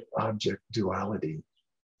subject-object duality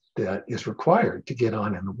that is required to get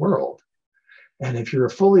on in the world. And if you're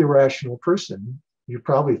a fully rational person, you're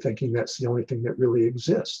probably thinking that's the only thing that really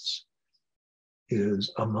exists,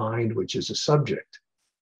 is a mind which is a subject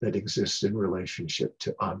that exists in relationship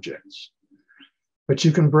to objects. But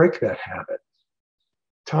you can break that habit.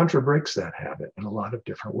 Tantra breaks that habit in a lot of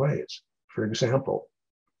different ways. For example,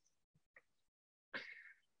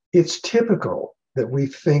 it's typical that we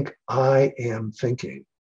think, I am thinking,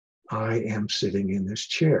 I am sitting in this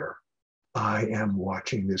chair, I am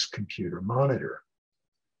watching this computer monitor.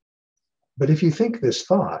 But if you think this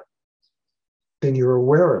thought, then you're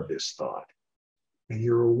aware of this thought. And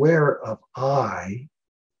you're aware of I,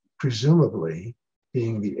 presumably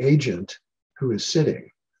being the agent who is sitting,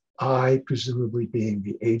 I presumably being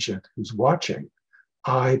the agent who's watching,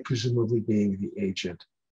 I presumably being the agent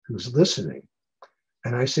who's listening.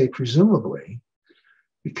 And I say presumably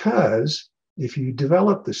because if you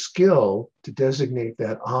develop the skill to designate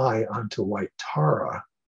that I onto white Tara,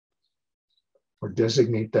 or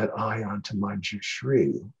designate that I onto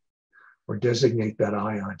Manjushri, or designate that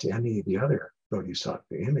I onto any of the other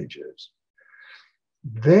Bodhisattva images,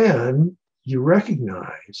 then you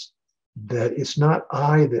recognize that it's not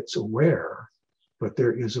I that's aware, but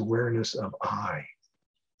there is awareness of I.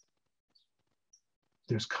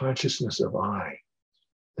 There's consciousness of I.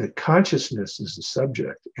 That consciousness is the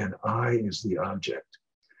subject and I is the object.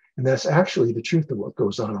 And that's actually the truth of what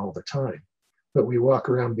goes on all the time. But we walk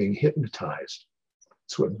around being hypnotized.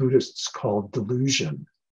 It's what Buddhists call delusion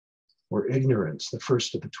or ignorance, the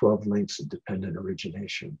first of the 12 links of dependent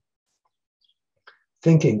origination.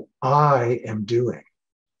 Thinking I am doing.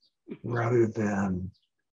 rather than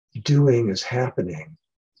doing is happening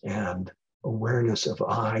and awareness of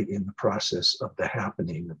I in the process of the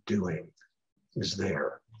happening of doing is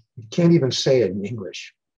there. You can't even say it in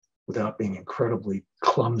English without being incredibly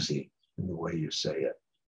clumsy in the way you say it,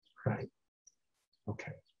 right?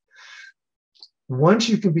 Okay. Once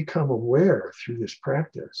you can become aware through this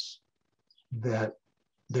practice that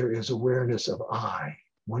there is awareness of I,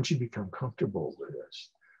 once you become comfortable with this,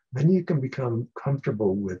 then you can become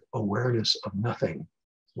comfortable with awareness of nothing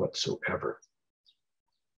whatsoever.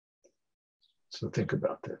 So think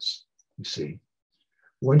about this. You see,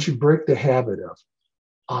 once you break the habit of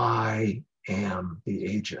I am the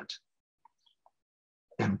agent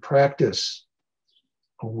and practice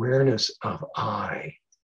awareness of I,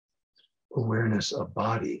 awareness of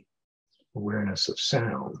body, awareness of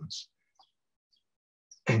sounds,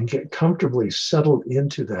 and get comfortably settled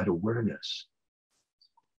into that awareness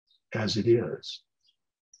as it is,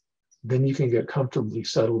 then you can get comfortably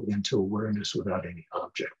settled into awareness without any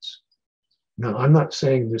objects. Now, I'm not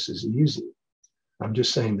saying this is easy. I'm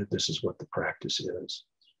just saying that this is what the practice is.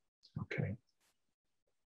 Okay.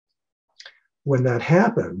 When that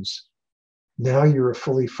happens, now you're a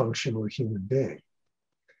fully functional human being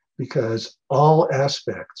because all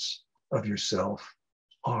aspects of yourself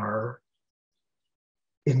are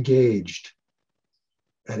engaged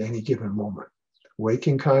at any given moment.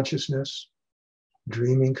 Waking consciousness,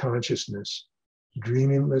 dreaming consciousness,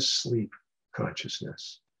 dreamless sleep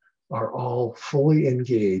consciousness are all fully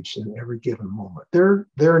engaged in every given moment. They're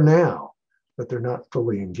there now, but they're not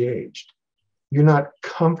fully engaged. You're not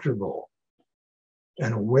comfortable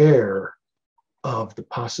and aware of the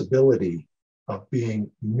possibility of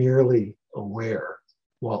being merely aware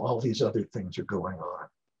while all these other things are going on.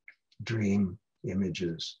 Dream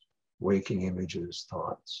images, waking images,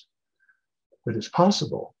 thoughts. But it's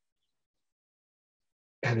possible.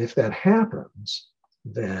 And if that happens,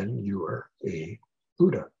 then you are a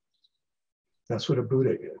Buddha. That's what a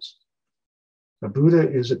Buddha is. A Buddha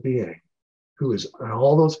is a being who is in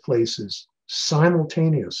all those places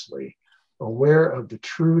simultaneously aware of the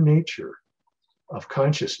true nature of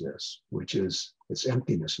consciousness, which is its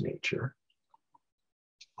emptiness nature,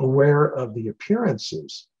 aware of the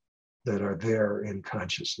appearances that are there in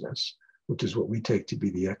consciousness, which is what we take to be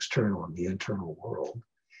the external and the internal world,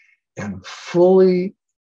 and fully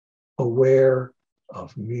aware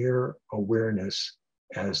of mere awareness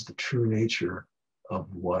as the true nature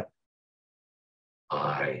of what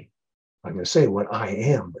I'm going to say what I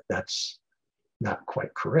am, but that's not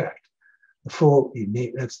quite correct.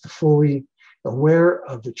 That's the fully aware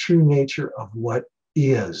of the true nature of what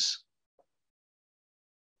is.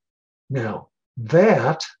 Now,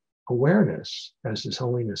 that awareness, as His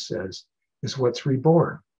Holiness says, is what's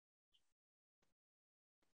reborn.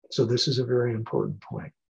 So this is a very important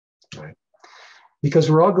point, right? Because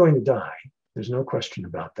we're all going to die. There's no question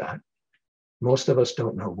about that. Most of us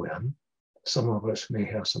don't know when. Some of us may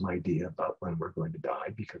have some idea about when we're going to die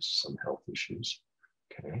because of some health issues,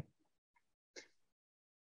 okay?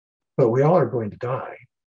 But we all are going to die.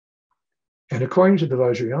 And according to the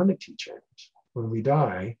Vajrayana teachings, when we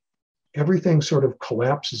die, everything sort of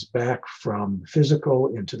collapses back from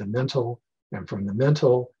physical into the mental, and from the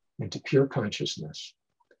mental into pure consciousness.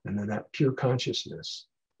 And then that pure consciousness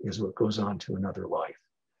is what goes on to another life.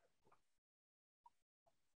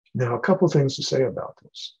 Now, a couple things to say about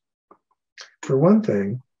this. For one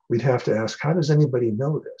thing, we'd have to ask, how does anybody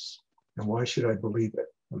know this? And why should I believe it?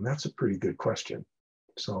 And that's a pretty good question.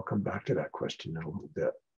 So I'll come back to that question in a little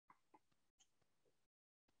bit.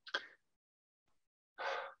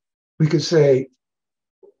 We could say,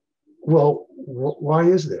 well, why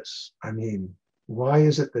is this? I mean, why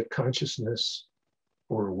is it that consciousness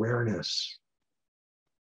or awareness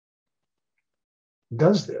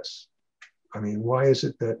does this? I mean, why is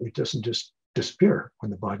it that it doesn't just disappear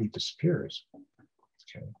when the body disappears?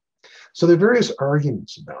 Okay. So there are various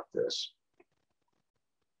arguments about this.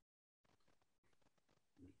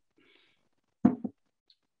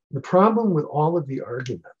 The problem with all of the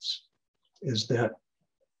arguments is that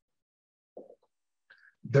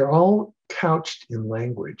they're all couched in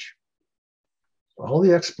language. All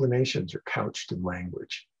the explanations are couched in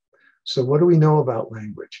language. So what do we know about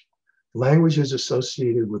language? Language is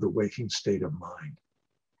associated with a waking state of mind.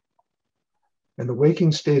 And the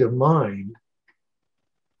waking state of mind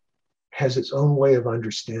has its own way of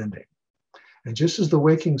understanding. And just as the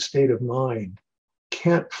waking state of mind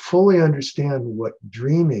can't fully understand what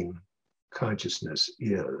dreaming consciousness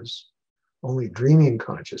is, only dreaming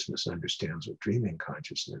consciousness understands what dreaming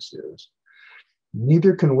consciousness is,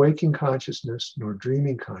 neither can waking consciousness nor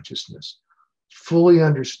dreaming consciousness fully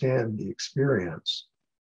understand the experience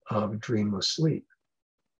of dreamless sleep.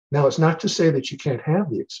 Now, it's not to say that you can't have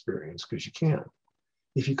the experience, because you can.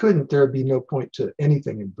 If you couldn't, there would be no point to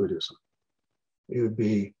anything in Buddhism. It would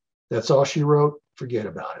be, that's all she wrote, forget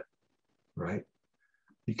about it, right?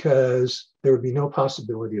 Because there would be no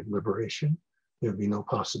possibility of liberation. There would be no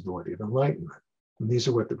possibility of enlightenment. And these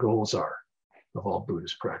are what the goals are of all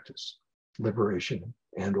Buddhist practice: liberation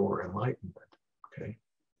and or enlightenment, okay?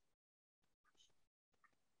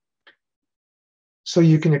 So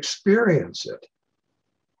you can experience it.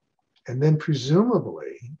 And then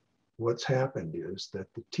presumably what's happened is that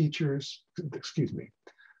the teachers,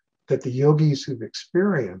 that the yogis who've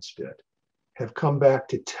experienced it have come back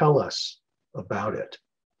to tell us about it.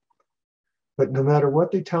 But no matter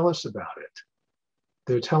what they tell us about it,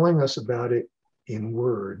 they're telling us about it in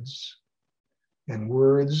words, and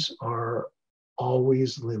words are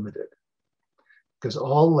always limited because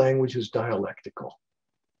all language is dialectical.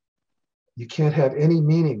 You can't have any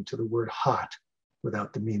meaning to the word hot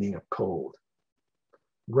without the meaning of cold.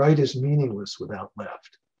 Right is meaningless without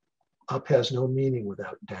left. Up has no meaning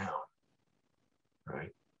without down,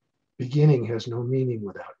 right? Beginning has no meaning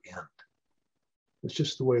without end. It's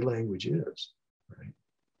just the way language is, right?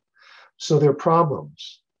 So there are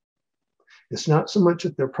problems. It's not so much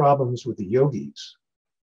that there are problems with the yogis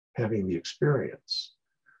having the experience.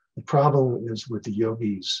 The problem is with the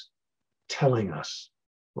yogis telling us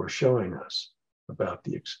or showing us about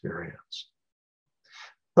the experience.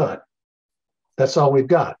 But that's all we've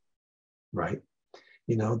got, right?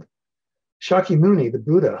 You know, Shakyamuni, the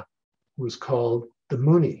Buddha, was called the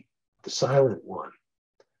Muni, the silent one.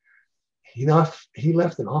 He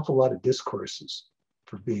left an awful lot of discourses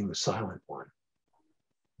for being the silent one.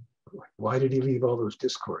 Why did he leave all those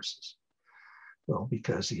discourses? Well,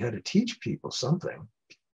 because he had to teach people something.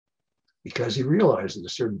 Because he realized at a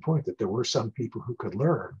certain point that there were some people who could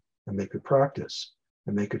learn and they could practice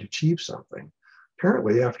and they could achieve something.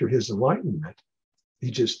 Apparently, after his enlightenment, he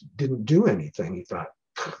just didn't do anything. He thought,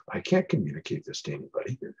 I can't communicate this to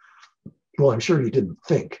anybody. Well, I'm sure he didn't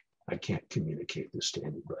think, I can't communicate this to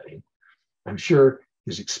anybody. I'm sure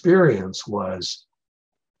his experience was,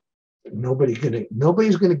 nobody's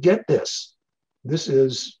gonna get this. This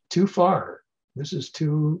is too far. This is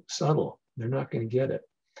too subtle. They're not gonna get it.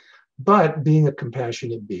 But being a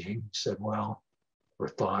compassionate being, he said, well, or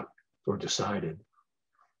thought, or decided,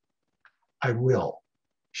 I will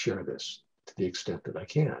share this to the extent that I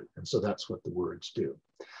can. And so that's what the words do.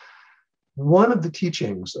 One of the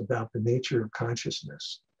teachings about the nature of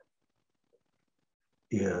consciousness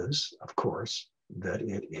is, of course, that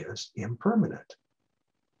it is impermanent.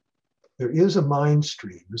 There is a mind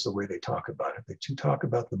stream, is the way they talk about it. They do talk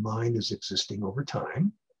about the mind as existing over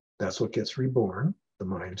time. That's what gets reborn, the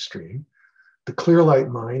mind stream. The clear light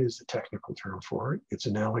mind is the technical term for it. It's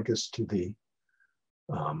analogous to the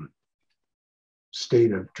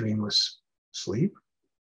state of dreamless sleep.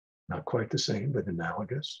 Not quite the same, but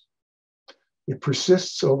analogous. It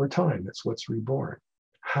persists over time. That's what's reborn.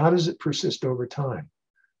 How does it persist over time?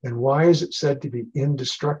 And why is it said to be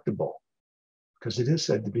indestructible? Because it is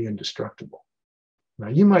said to be indestructible. Now,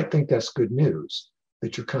 you might think that's good news,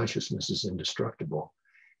 that your consciousness is indestructible.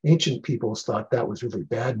 Ancient peoples thought that was really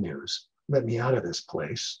bad news. Let me out of this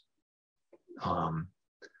place. I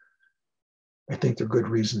think there are good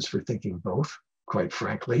reasons for thinking both, quite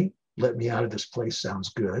frankly. Let me out of this place sounds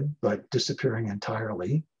good, but disappearing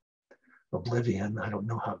entirely, oblivion, I don't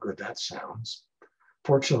know how good that sounds.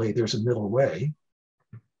 Fortunately, there's a middle way,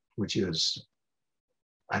 which is,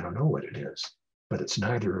 I don't know what it is, but it's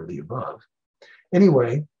neither of the above.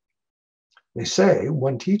 Anyway, they say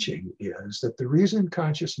one teaching is that the reason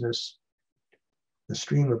consciousness, the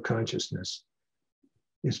stream of consciousness,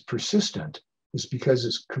 is persistent is because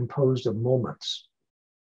it's composed of moments.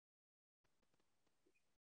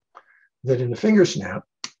 That in a finger snap,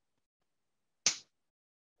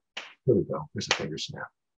 here we go, there's a finger snap.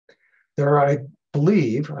 There are,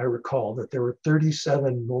 I recall that there were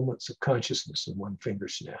 37 moments of consciousness in one finger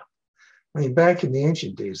snap. I mean, back in the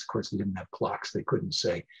ancient days, of course, they didn't have clocks. They couldn't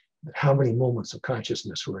say how many moments of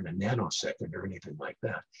consciousness were in a nanosecond or anything like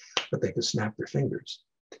that, but they could snap their fingers.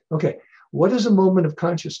 Okay, what is a moment of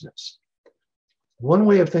consciousness? One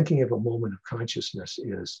way of thinking of a moment of consciousness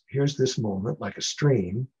is, here's this moment, like a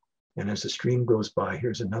stream, and as the stream goes by,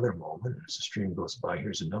 here's another moment, and as the stream goes by,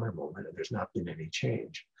 here's another moment, and there's not been any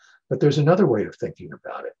change. But there's another way of thinking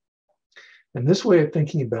about it. And this way of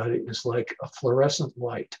thinking about it is like a fluorescent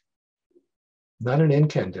light, not an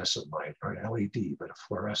incandescent light or an LED, but a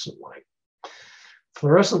fluorescent light.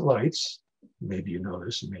 Fluorescent lights, maybe you know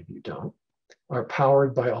this and maybe you don't, are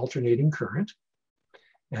powered by alternating current.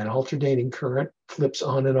 And alternating current flips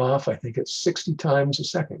on and off. I think it's 60 times a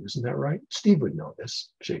second. Isn't that right? Steve would know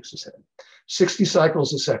this, shakes his head. 60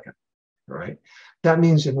 cycles a second, right? That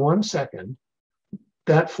means in 1 second,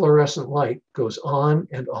 that fluorescent light goes on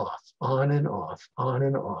and off, on and off, on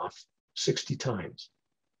and off 60 times.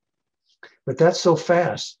 But that's so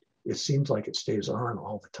fast, it seems like it stays on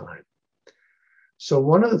all the time. So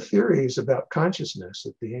one of the theories about consciousness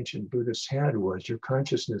that the ancient Buddhists had was your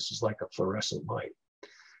consciousness is like a fluorescent light.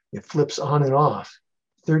 It flips on and off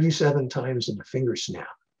 37 times in a finger snap.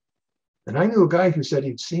 And I knew a guy who said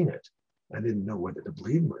he'd seen it. I didn't know whether to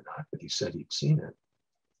believe him or not, but he said he'd seen it.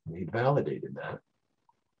 And he'd validated that.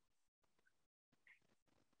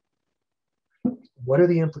 What are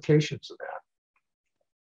the implications of that?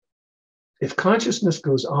 If consciousness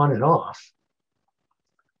goes on and off,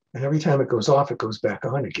 and every time it goes off, it goes back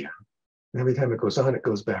on again, and every time it goes on, it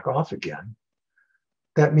goes back off again,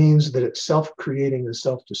 that means that it's self-creating and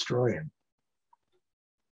self-destroying.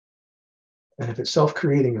 And if it's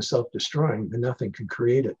self-creating and self-destroying, then nothing can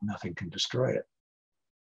create it, nothing can destroy it.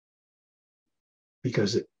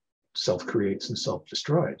 Because it self-creates and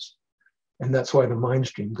self-destroys. And that's why the mind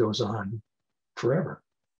stream goes on forever.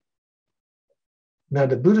 Now,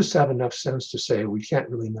 the Buddhists have enough sense to say we can't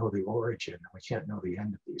really know the origin, we can't know the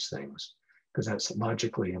end of these things, because that's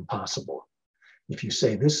logically impossible. If you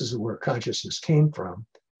say this is where consciousness came from,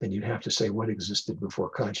 then you'd have to say what existed before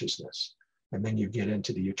consciousness. And then you get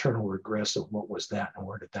into the eternal regress of what was that and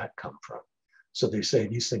where did that come from. So they say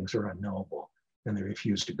these things are unknowable, and they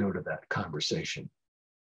refuse to go to that conversation.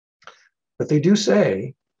 But they do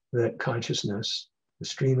say that consciousness, the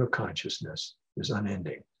stream of consciousness, is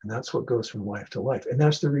unending. And that's what goes from life to life. And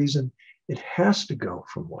that's the reason it has to go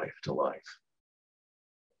from life to life,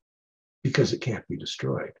 because it can't be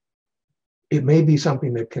destroyed. It may be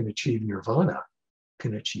something that can achieve nirvana,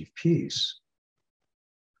 can achieve peace,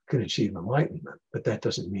 can achieve enlightenment, but that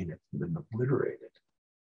doesn't mean it's been obliterated.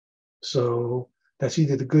 So that's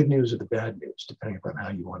either the good news or the bad news, depending upon how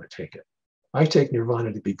you want to take it. I take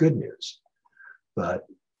nirvana to be good news, but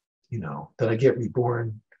that I get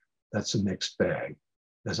reborn, that's a mixed bag.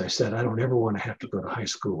 As I said, I don't ever want to have to go to high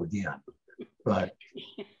school again, but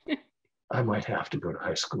I might have to go to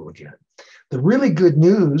high school again. The really good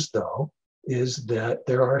news, though, is that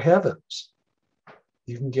there are heavens.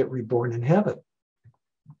 You can get reborn in heaven.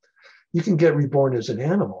 You can get reborn as an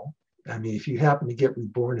animal. I mean, if you happen to get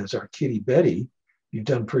reborn as our kitty Betty, you've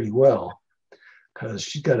done pretty well, because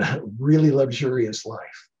she's got a really luxurious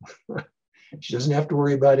life. She doesn't have to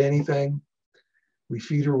worry about anything. We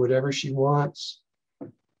feed her whatever she wants.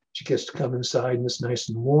 She gets to come inside and it's nice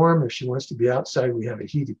and warm. If she wants to be outside, we have a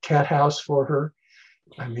heated cat house for her.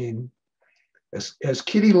 I mean, as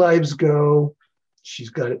kitty lives go, she's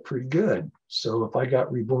got it pretty good. So if I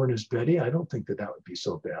got reborn as Betty, I don't think that that would be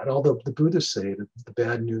so bad. Although the Buddhists say that the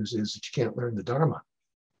bad news is that you can't learn the Dharma,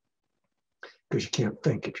 because you can't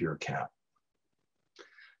think if you're a cat.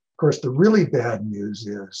 Of course, the really bad news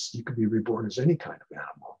is you could be reborn as any kind of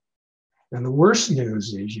animal. And the worst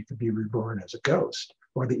news is you could be reborn as a ghost.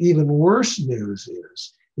 Or the even worse news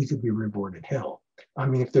is you could be reborn in hell. I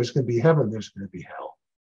mean, if there's going to be heaven, there's going to be hell.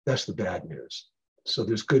 That's the bad news. So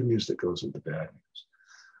there's good news that goes with the bad news.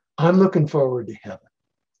 I'm looking forward to heaven.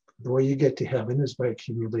 The way you get to heaven is by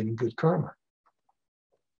accumulating good karma.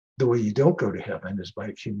 The way you don't go to heaven is by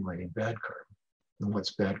accumulating bad karma. And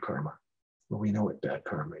what's bad karma? Well, we know what bad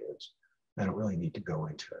karma is. I don't really need to go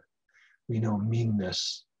into it. We know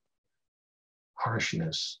meanness,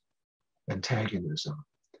 harshness, antagonism,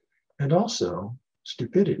 and also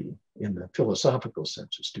stupidity, in the philosophical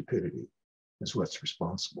sense of stupidity, is what's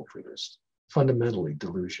responsible for this. Fundamentally,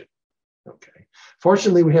 delusion. Okay.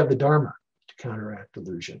 Fortunately, we have the Dharma to counteract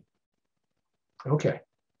delusion. Okay.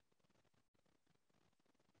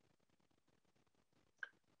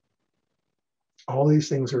 All these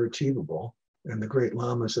things are achievable, and the great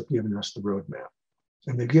lamas have given us the roadmap.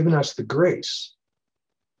 And they've given us the grace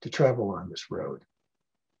to travel on this road.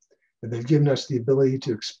 And they've given us the ability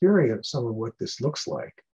to experience some of what this looks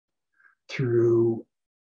like through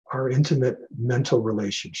our intimate mental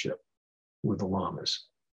relationship with the lamas.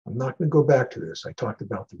 I'm not going to go back to this. I talked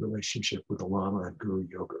about the relationship with the lama and guru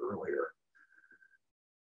yoga earlier.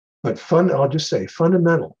 But I'll just say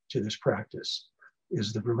fundamental to this practice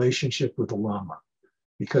is the relationship with the lama,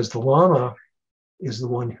 because the lama is the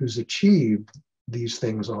one who's achieved these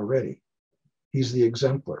things already. He's the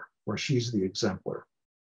exemplar, or she's the exemplar,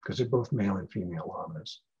 because they're both male and female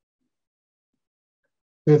lamas.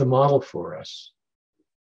 They're the model for us,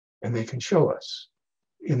 and they can show us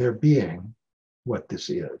in their being what this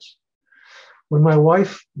is. When my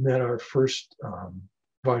wife met our first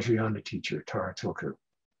Vajrayana teacher, Tara Tilker,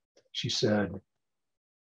 She said,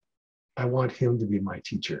 I want him to be my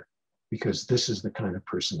teacher because this is the kind of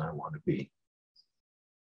person I want to be.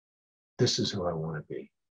 This is who I want to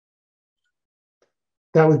be.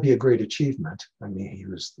 That would be a great achievement. I mean, he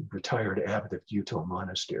was the retired abbot of Yuto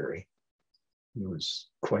Monastery. He was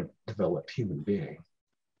quite developed human being,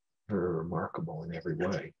 very remarkable in every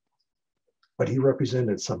way. But he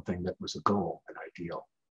represented something that was a goal, an ideal.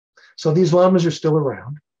 So these lamas are still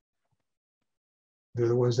around. They're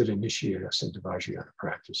the ones that initiate us into Vajrayana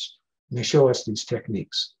practice. And they show us these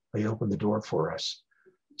techniques. They open the door for us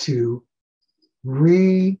to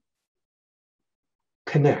reconnect,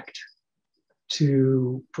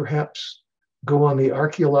 to perhaps go on the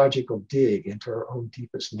archaeological dig into our own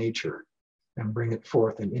deepest nature and bring it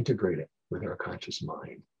forth and integrate it with our conscious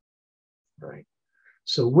mind, right?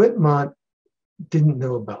 So Whitmont didn't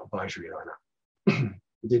know about Vajrayana.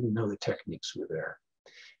 He didn't know the techniques were there.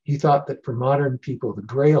 He thought that for modern people, the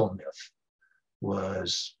Grail myth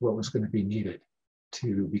was what was going to be needed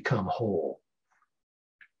to become whole.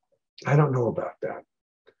 I don't know about that.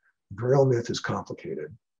 Grail myth is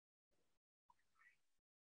complicated.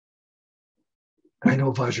 I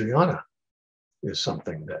know Vajrayana is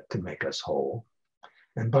something that can make us whole.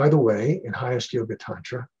 And by the way, in highest yoga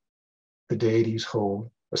tantra, the deities hold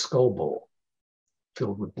a skull bowl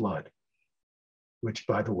filled with blood, which,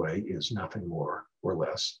 by the way, is nothing more or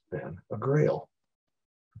less than a grail.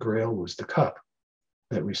 Grail was the cup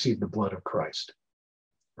that received the blood of Christ,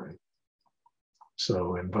 right?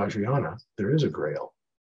 So in Vajrayana, there is a grail.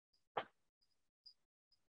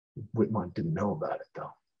 Whitmont didn't know about it,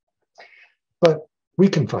 though. But we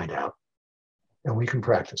can find out, and we can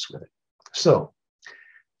practice with it. So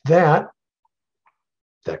that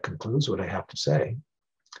concludes what I have to say.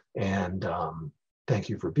 And thank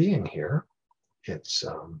you for being here. It's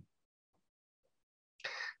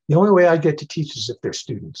the only way I get to teach is if they're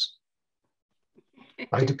students.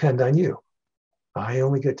 I depend on you. I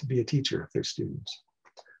only get to be a teacher if they're students.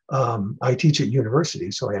 I teach at university,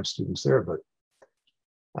 so I have students there, but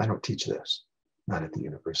I don't teach this, not at the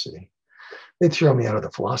university. They'd throw me out of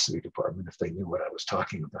the philosophy department if they knew what I was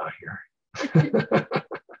talking about here.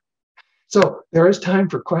 So there is time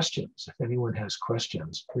for questions. If anyone has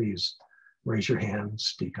questions, please raise your hand,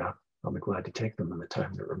 speak up. I'll be glad to take them in the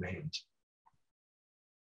time that remains.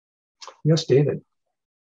 Yes, David.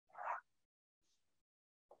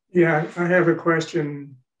 Yeah, I have a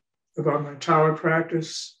question about my Tower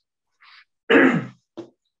practice.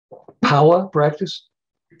 Power practice?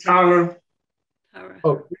 Tower.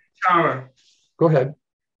 Oh, Tower. Go ahead.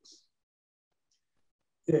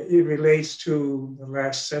 It relates to the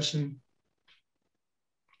last session.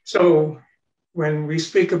 So when we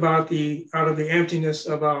speak about out of the emptiness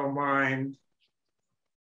of our mind,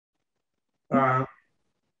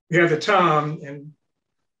 we have the Tom, and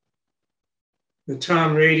the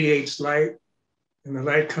Tom radiates light, and the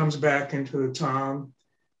light comes back into the Tom.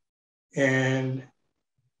 And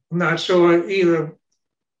I'm not sure either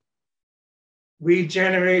we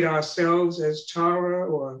generate ourselves as Tara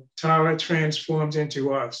or Tara transforms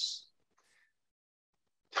into us.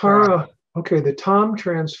 Tara, okay, the Tom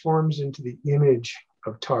transforms into the image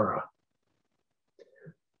of Tara.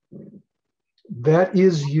 That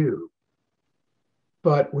is you.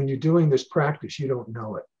 But when you're doing this practice, you don't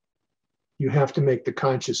know it. You have to make the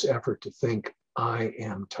conscious effort to think, I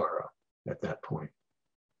am Tara at that point.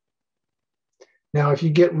 Now, if you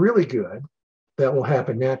get really good, that will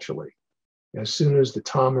happen naturally. As soon as the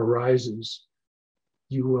Tom arises,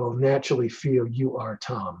 you will naturally feel you are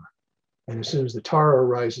Tom. And as soon as the Tara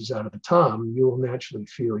arises out of the Tom, you will naturally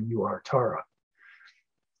feel you are Tara.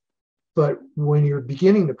 But when you're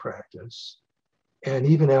beginning the practice, and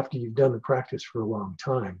even after you've done the practice for a long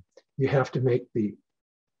time, you have to make the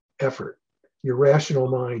effort. Your rational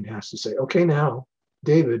mind has to say, okay, now,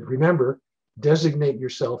 David, remember, designate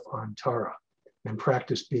yourself on Tara and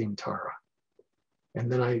practice being Tara.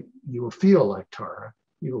 And then you will feel like Tara,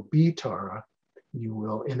 you will be Tara, you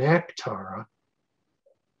will enact Tara,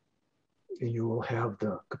 and you will have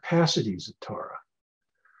the capacities of Tara.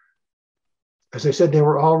 As I said, they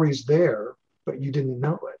were always there, but you didn't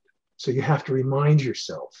know it. So you have to remind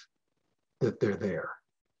yourself that they're there.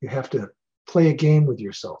 You have to play a game with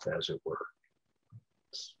yourself, as it were.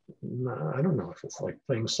 I don't know if it's like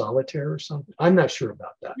playing solitaire or something. I'm not sure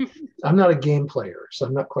about that. I'm not a game player, so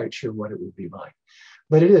I'm not quite sure what it would be like.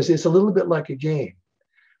 But it's a little bit like a game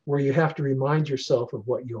where you have to remind yourself of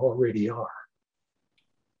what you already are.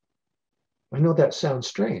 I know that sounds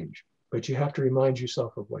strange, but you have to remind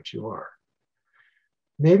yourself of what you are.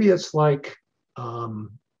 Maybe it's like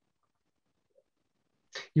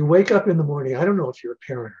you wake up in the morning. I don't know if you're a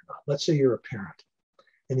parent or not. Let's say you're a parent.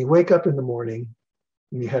 and you wake up in the morning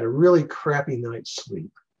and you had a really crappy night's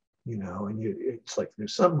sleep, you know, and it's like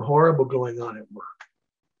there's something horrible going on at work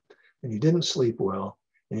and you didn't sleep well,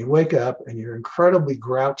 and you wake up and you're incredibly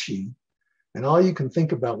grouchy, and all you can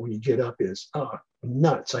think about when you get up is, oh,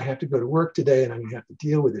 nuts, I have to go to work today and I'm gonna have to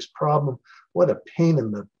deal with this problem. What a pain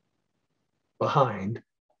in the behind.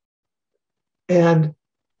 And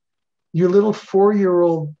your little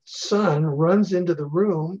 4-year-old son runs into the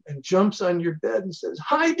room and jumps on your bed and says,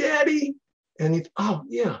 hi, Daddy. And he, oh,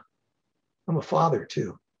 yeah, I'm a father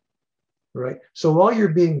too, right? So while you're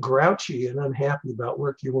being grouchy and unhappy about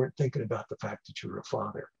work, you weren't thinking about the fact that you were a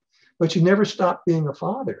father. But you never stopped being a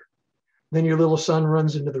father. Then your little son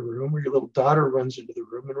runs into the room, or your little daughter runs into the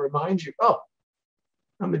room and reminds you, oh,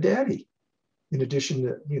 I'm a daddy, in addition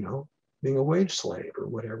to, you know, being a wage slave or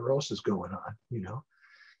whatever else is going on, you know.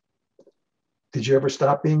 Did you ever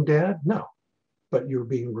stop being dad? No, but you're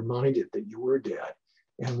being reminded that you were dad.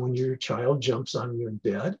 And when your child jumps on you in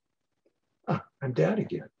bed, ah, I'm dad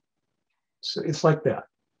again. So it's like that.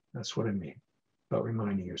 That's what I mean about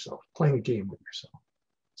reminding yourself, playing a game with yourself.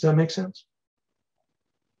 Does that make sense?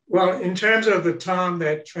 Well, in terms of the Tom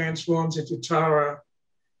that transforms into Tara,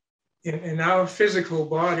 in our physical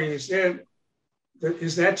bodies,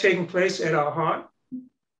 is that taking place at our heart?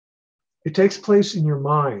 It takes place in your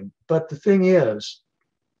mind. But the thing is,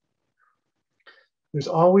 there's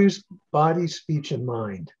always body, speech, and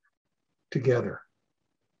mind together.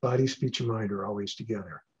 Body, speech, and mind are always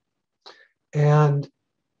together. And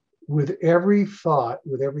with every thought,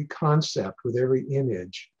 with every concept, with every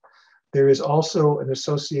image, there is also an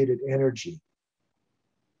associated energy,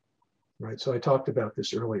 right? So I talked about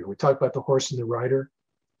this earlier. We talked about the horse and the rider.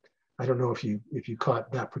 I don't know if you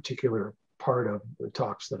caught that particular part of the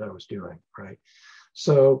talks that I was doing, right?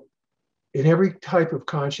 So in every type of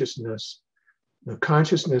consciousness, the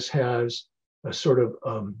consciousness has a sort of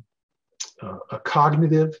a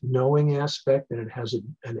cognitive knowing aspect, and it has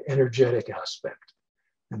an energetic aspect.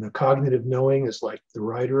 And the cognitive knowing is like the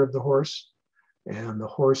rider of the horse, and the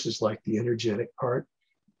horse is like the energetic part.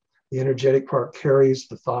 The energetic part carries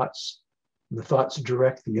the thoughts, and the thoughts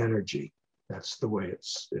direct the energy. That's the way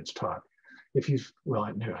it's taught. If you, well,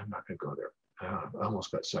 I'm not going to go there. I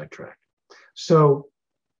almost got sidetracked. So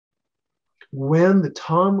when the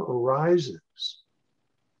Tom arises,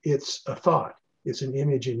 it's a thought, it's an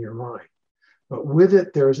image in your mind. But with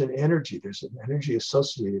it, there's an energy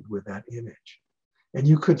associated with that image. And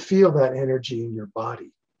you could feel that energy in your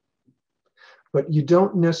body. But you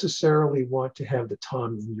don't necessarily want to have the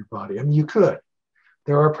Tom in your body. I mean, you could.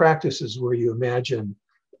 There are practices where you imagine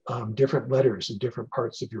different letters in different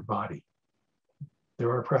parts of your body. There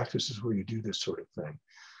are practices where you do this sort of thing.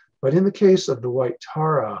 But in the case of the white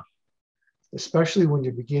Tara, especially when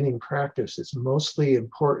you're beginning practice, it's mostly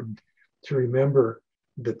important to remember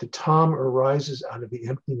that the Tom arises out of the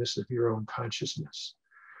emptiness of your own consciousness,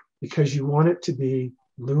 because you want it to be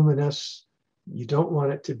luminous. You don't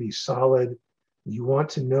want it to be solid. You want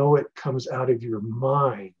to know it comes out of your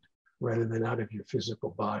mind rather than out of your physical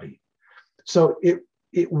body. So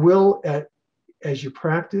it will, as you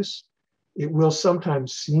practice, it will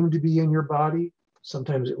sometimes seem to be in your body.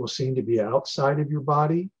 Sometimes it will seem to be outside of your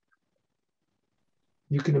body.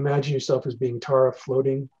 You can imagine yourself as being Tara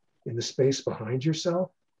floating in the space behind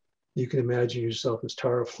yourself. You can imagine yourself as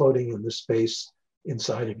Tara floating in the space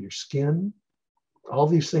inside of your skin. All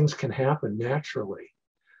these things can happen naturally.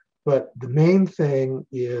 But the main thing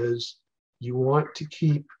is you want to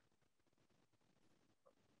keep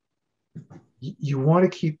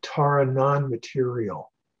Tara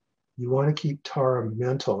non-material. You want to keep Tara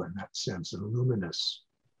mental in that sense and luminous.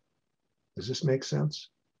 Does this make sense?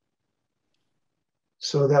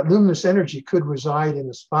 So that luminous energy could reside in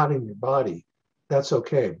a spot in your body. That's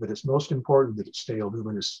okay, but it's most important that it stay a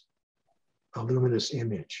luminous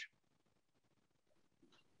image.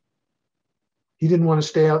 He didn't want to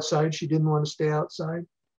stay outside. She didn't want to stay outside.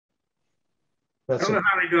 That's I don't know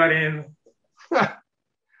how they got in.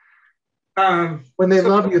 When they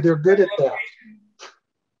love you, they're good at that.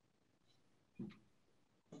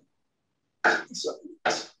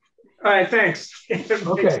 All right, thanks.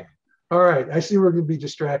 Okay. All right. I see we're going to be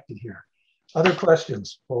distracted here. Other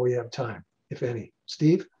questions while we have time, if any.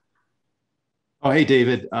 Steve? Oh, hey,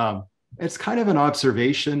 David. It's kind of an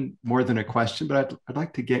observation more than a question, but I'd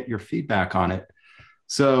like to get your feedback on it.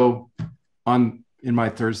 So in my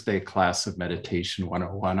Thursday class of Meditation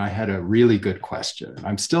 101, I had a really good question.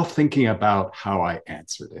 I'm still thinking about how I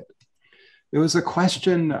answered it. It was a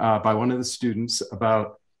question by one of the students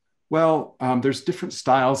about, well, there's different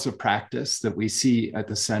styles of practice that we see at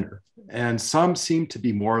the center, and some seem to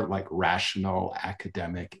be more like rational,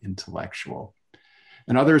 academic, intellectual.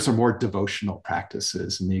 And others are more devotional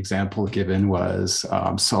practices. And the example given was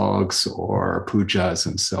sogs or pujas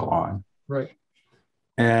and so on. Right.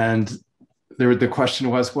 And the question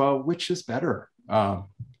was, well, which is better? And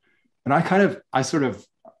I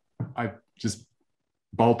just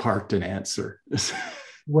ballparked an answer.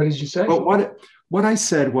 What did you say? But what I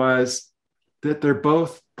said was that they're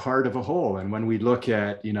both part of a whole. And when we look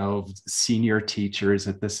at, senior teachers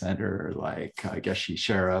at the center, like Geshe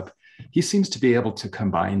Sherab, he seems to be able to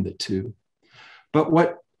combine the two. But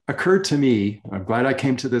what occurred to me, I'm glad I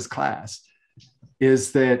came to this class,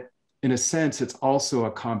 is that in a sense, it's also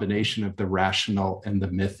a combination of the rational and the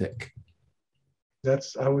mythic.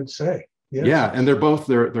 That's, I would say. Yes. Yeah, and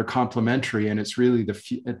they're complementary, and it's really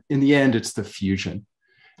in the end, it's the fusion.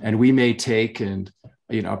 And we may take, and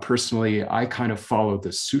personally, I kind of follow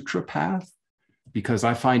the sutra path because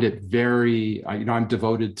I find it very, I'm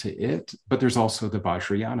devoted to it, but there's also the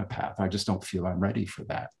Vajrayana path. I just don't feel I'm ready for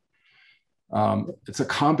that. It's a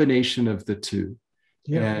combination of the two.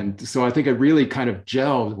 Yeah. And so I think it really kind of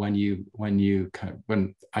gelled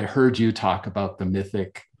when I heard you talk about the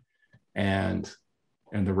mythic and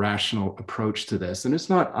the rational approach to this. And it's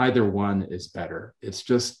not either one is better. It's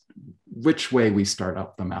just which way we start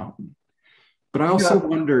up the mountain. But I also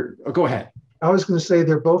wonder, go ahead. I was going to say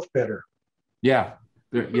they're both better. Yeah.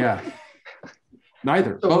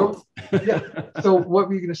 Neither, both. Yeah. So what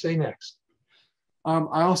were you going to say next?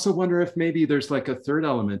 I also wonder if maybe there's like a third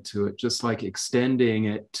element to it, just like extending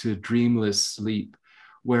it to dreamless sleep,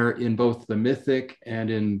 where in both the mythic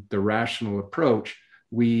and in the rational approach,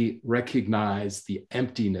 we recognize the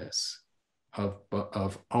emptiness of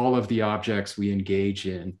all of the objects we engage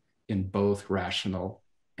in both rational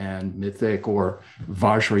and mythic or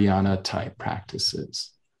Vajrayana type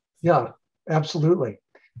practices. Yeah, absolutely.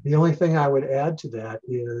 The only thing I would add to that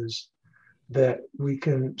is that we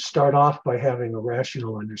can start off by having a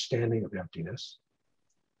rational understanding of emptiness.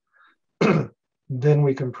 Then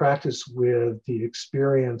we can practice with the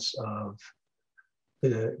experience of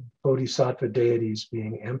the bodhisattva deities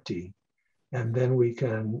being empty. And then we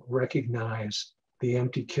can recognize the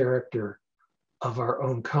empty character of our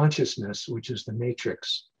own consciousness, which is the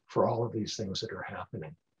matrix for all of these things that are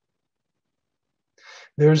happening.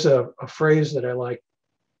 There's a phrase that I like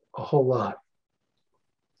a whole lot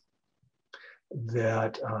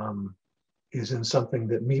that is in something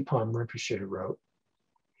that Mipam Rinpoche wrote.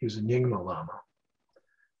 He was a Nyingma Lama.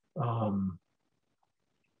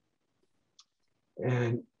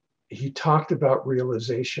 And he talked about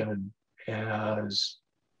realization as,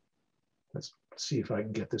 let's see if I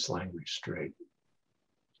can get this language straight.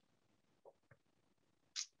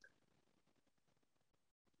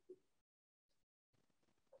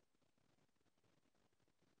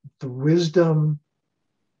 The wisdom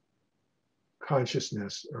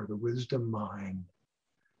consciousness or the wisdom mind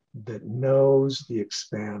that knows the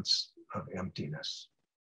expanse of emptiness.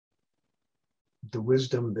 The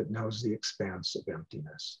wisdom that knows the expanse of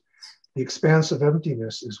emptiness. The expanse of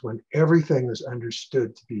emptiness is when everything is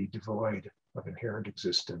understood to be devoid of inherent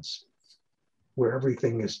existence, where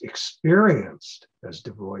everything is experienced as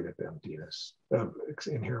devoid of emptiness, of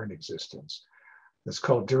inherent existence. It's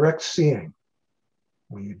called direct seeing,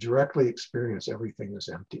 when you directly experience everything as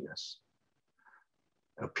emptiness.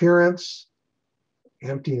 Appearance,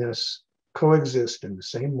 emptiness coexist in the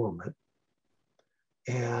same moment,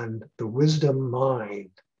 and the wisdom mind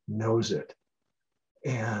knows it.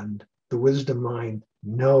 And the wisdom mind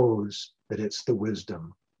knows that it's the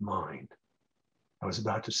wisdom mind. I was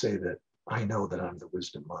about to say that I know that I'm the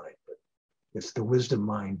wisdom mind, but it's the wisdom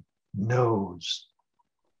mind knows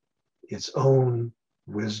its own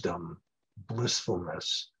wisdom,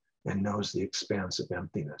 blissfulness, and knows the expanse of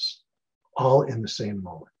emptiness, all in the same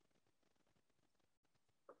moment,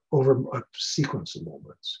 over a sequence of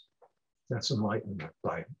moments. That's enlightenment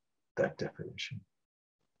by that definition.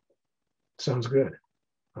 Sounds good,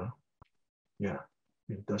 huh? Yeah,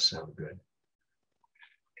 it does sound good.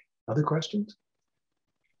 Other questions?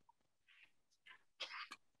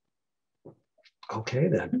 Okay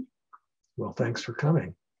then. Well, thanks for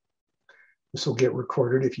coming. This will get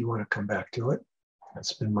recorded if you want to come back to it.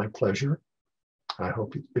 It's been my pleasure. I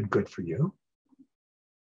hope it's been good for you.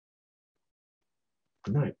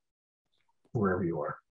 Good night, wherever you are.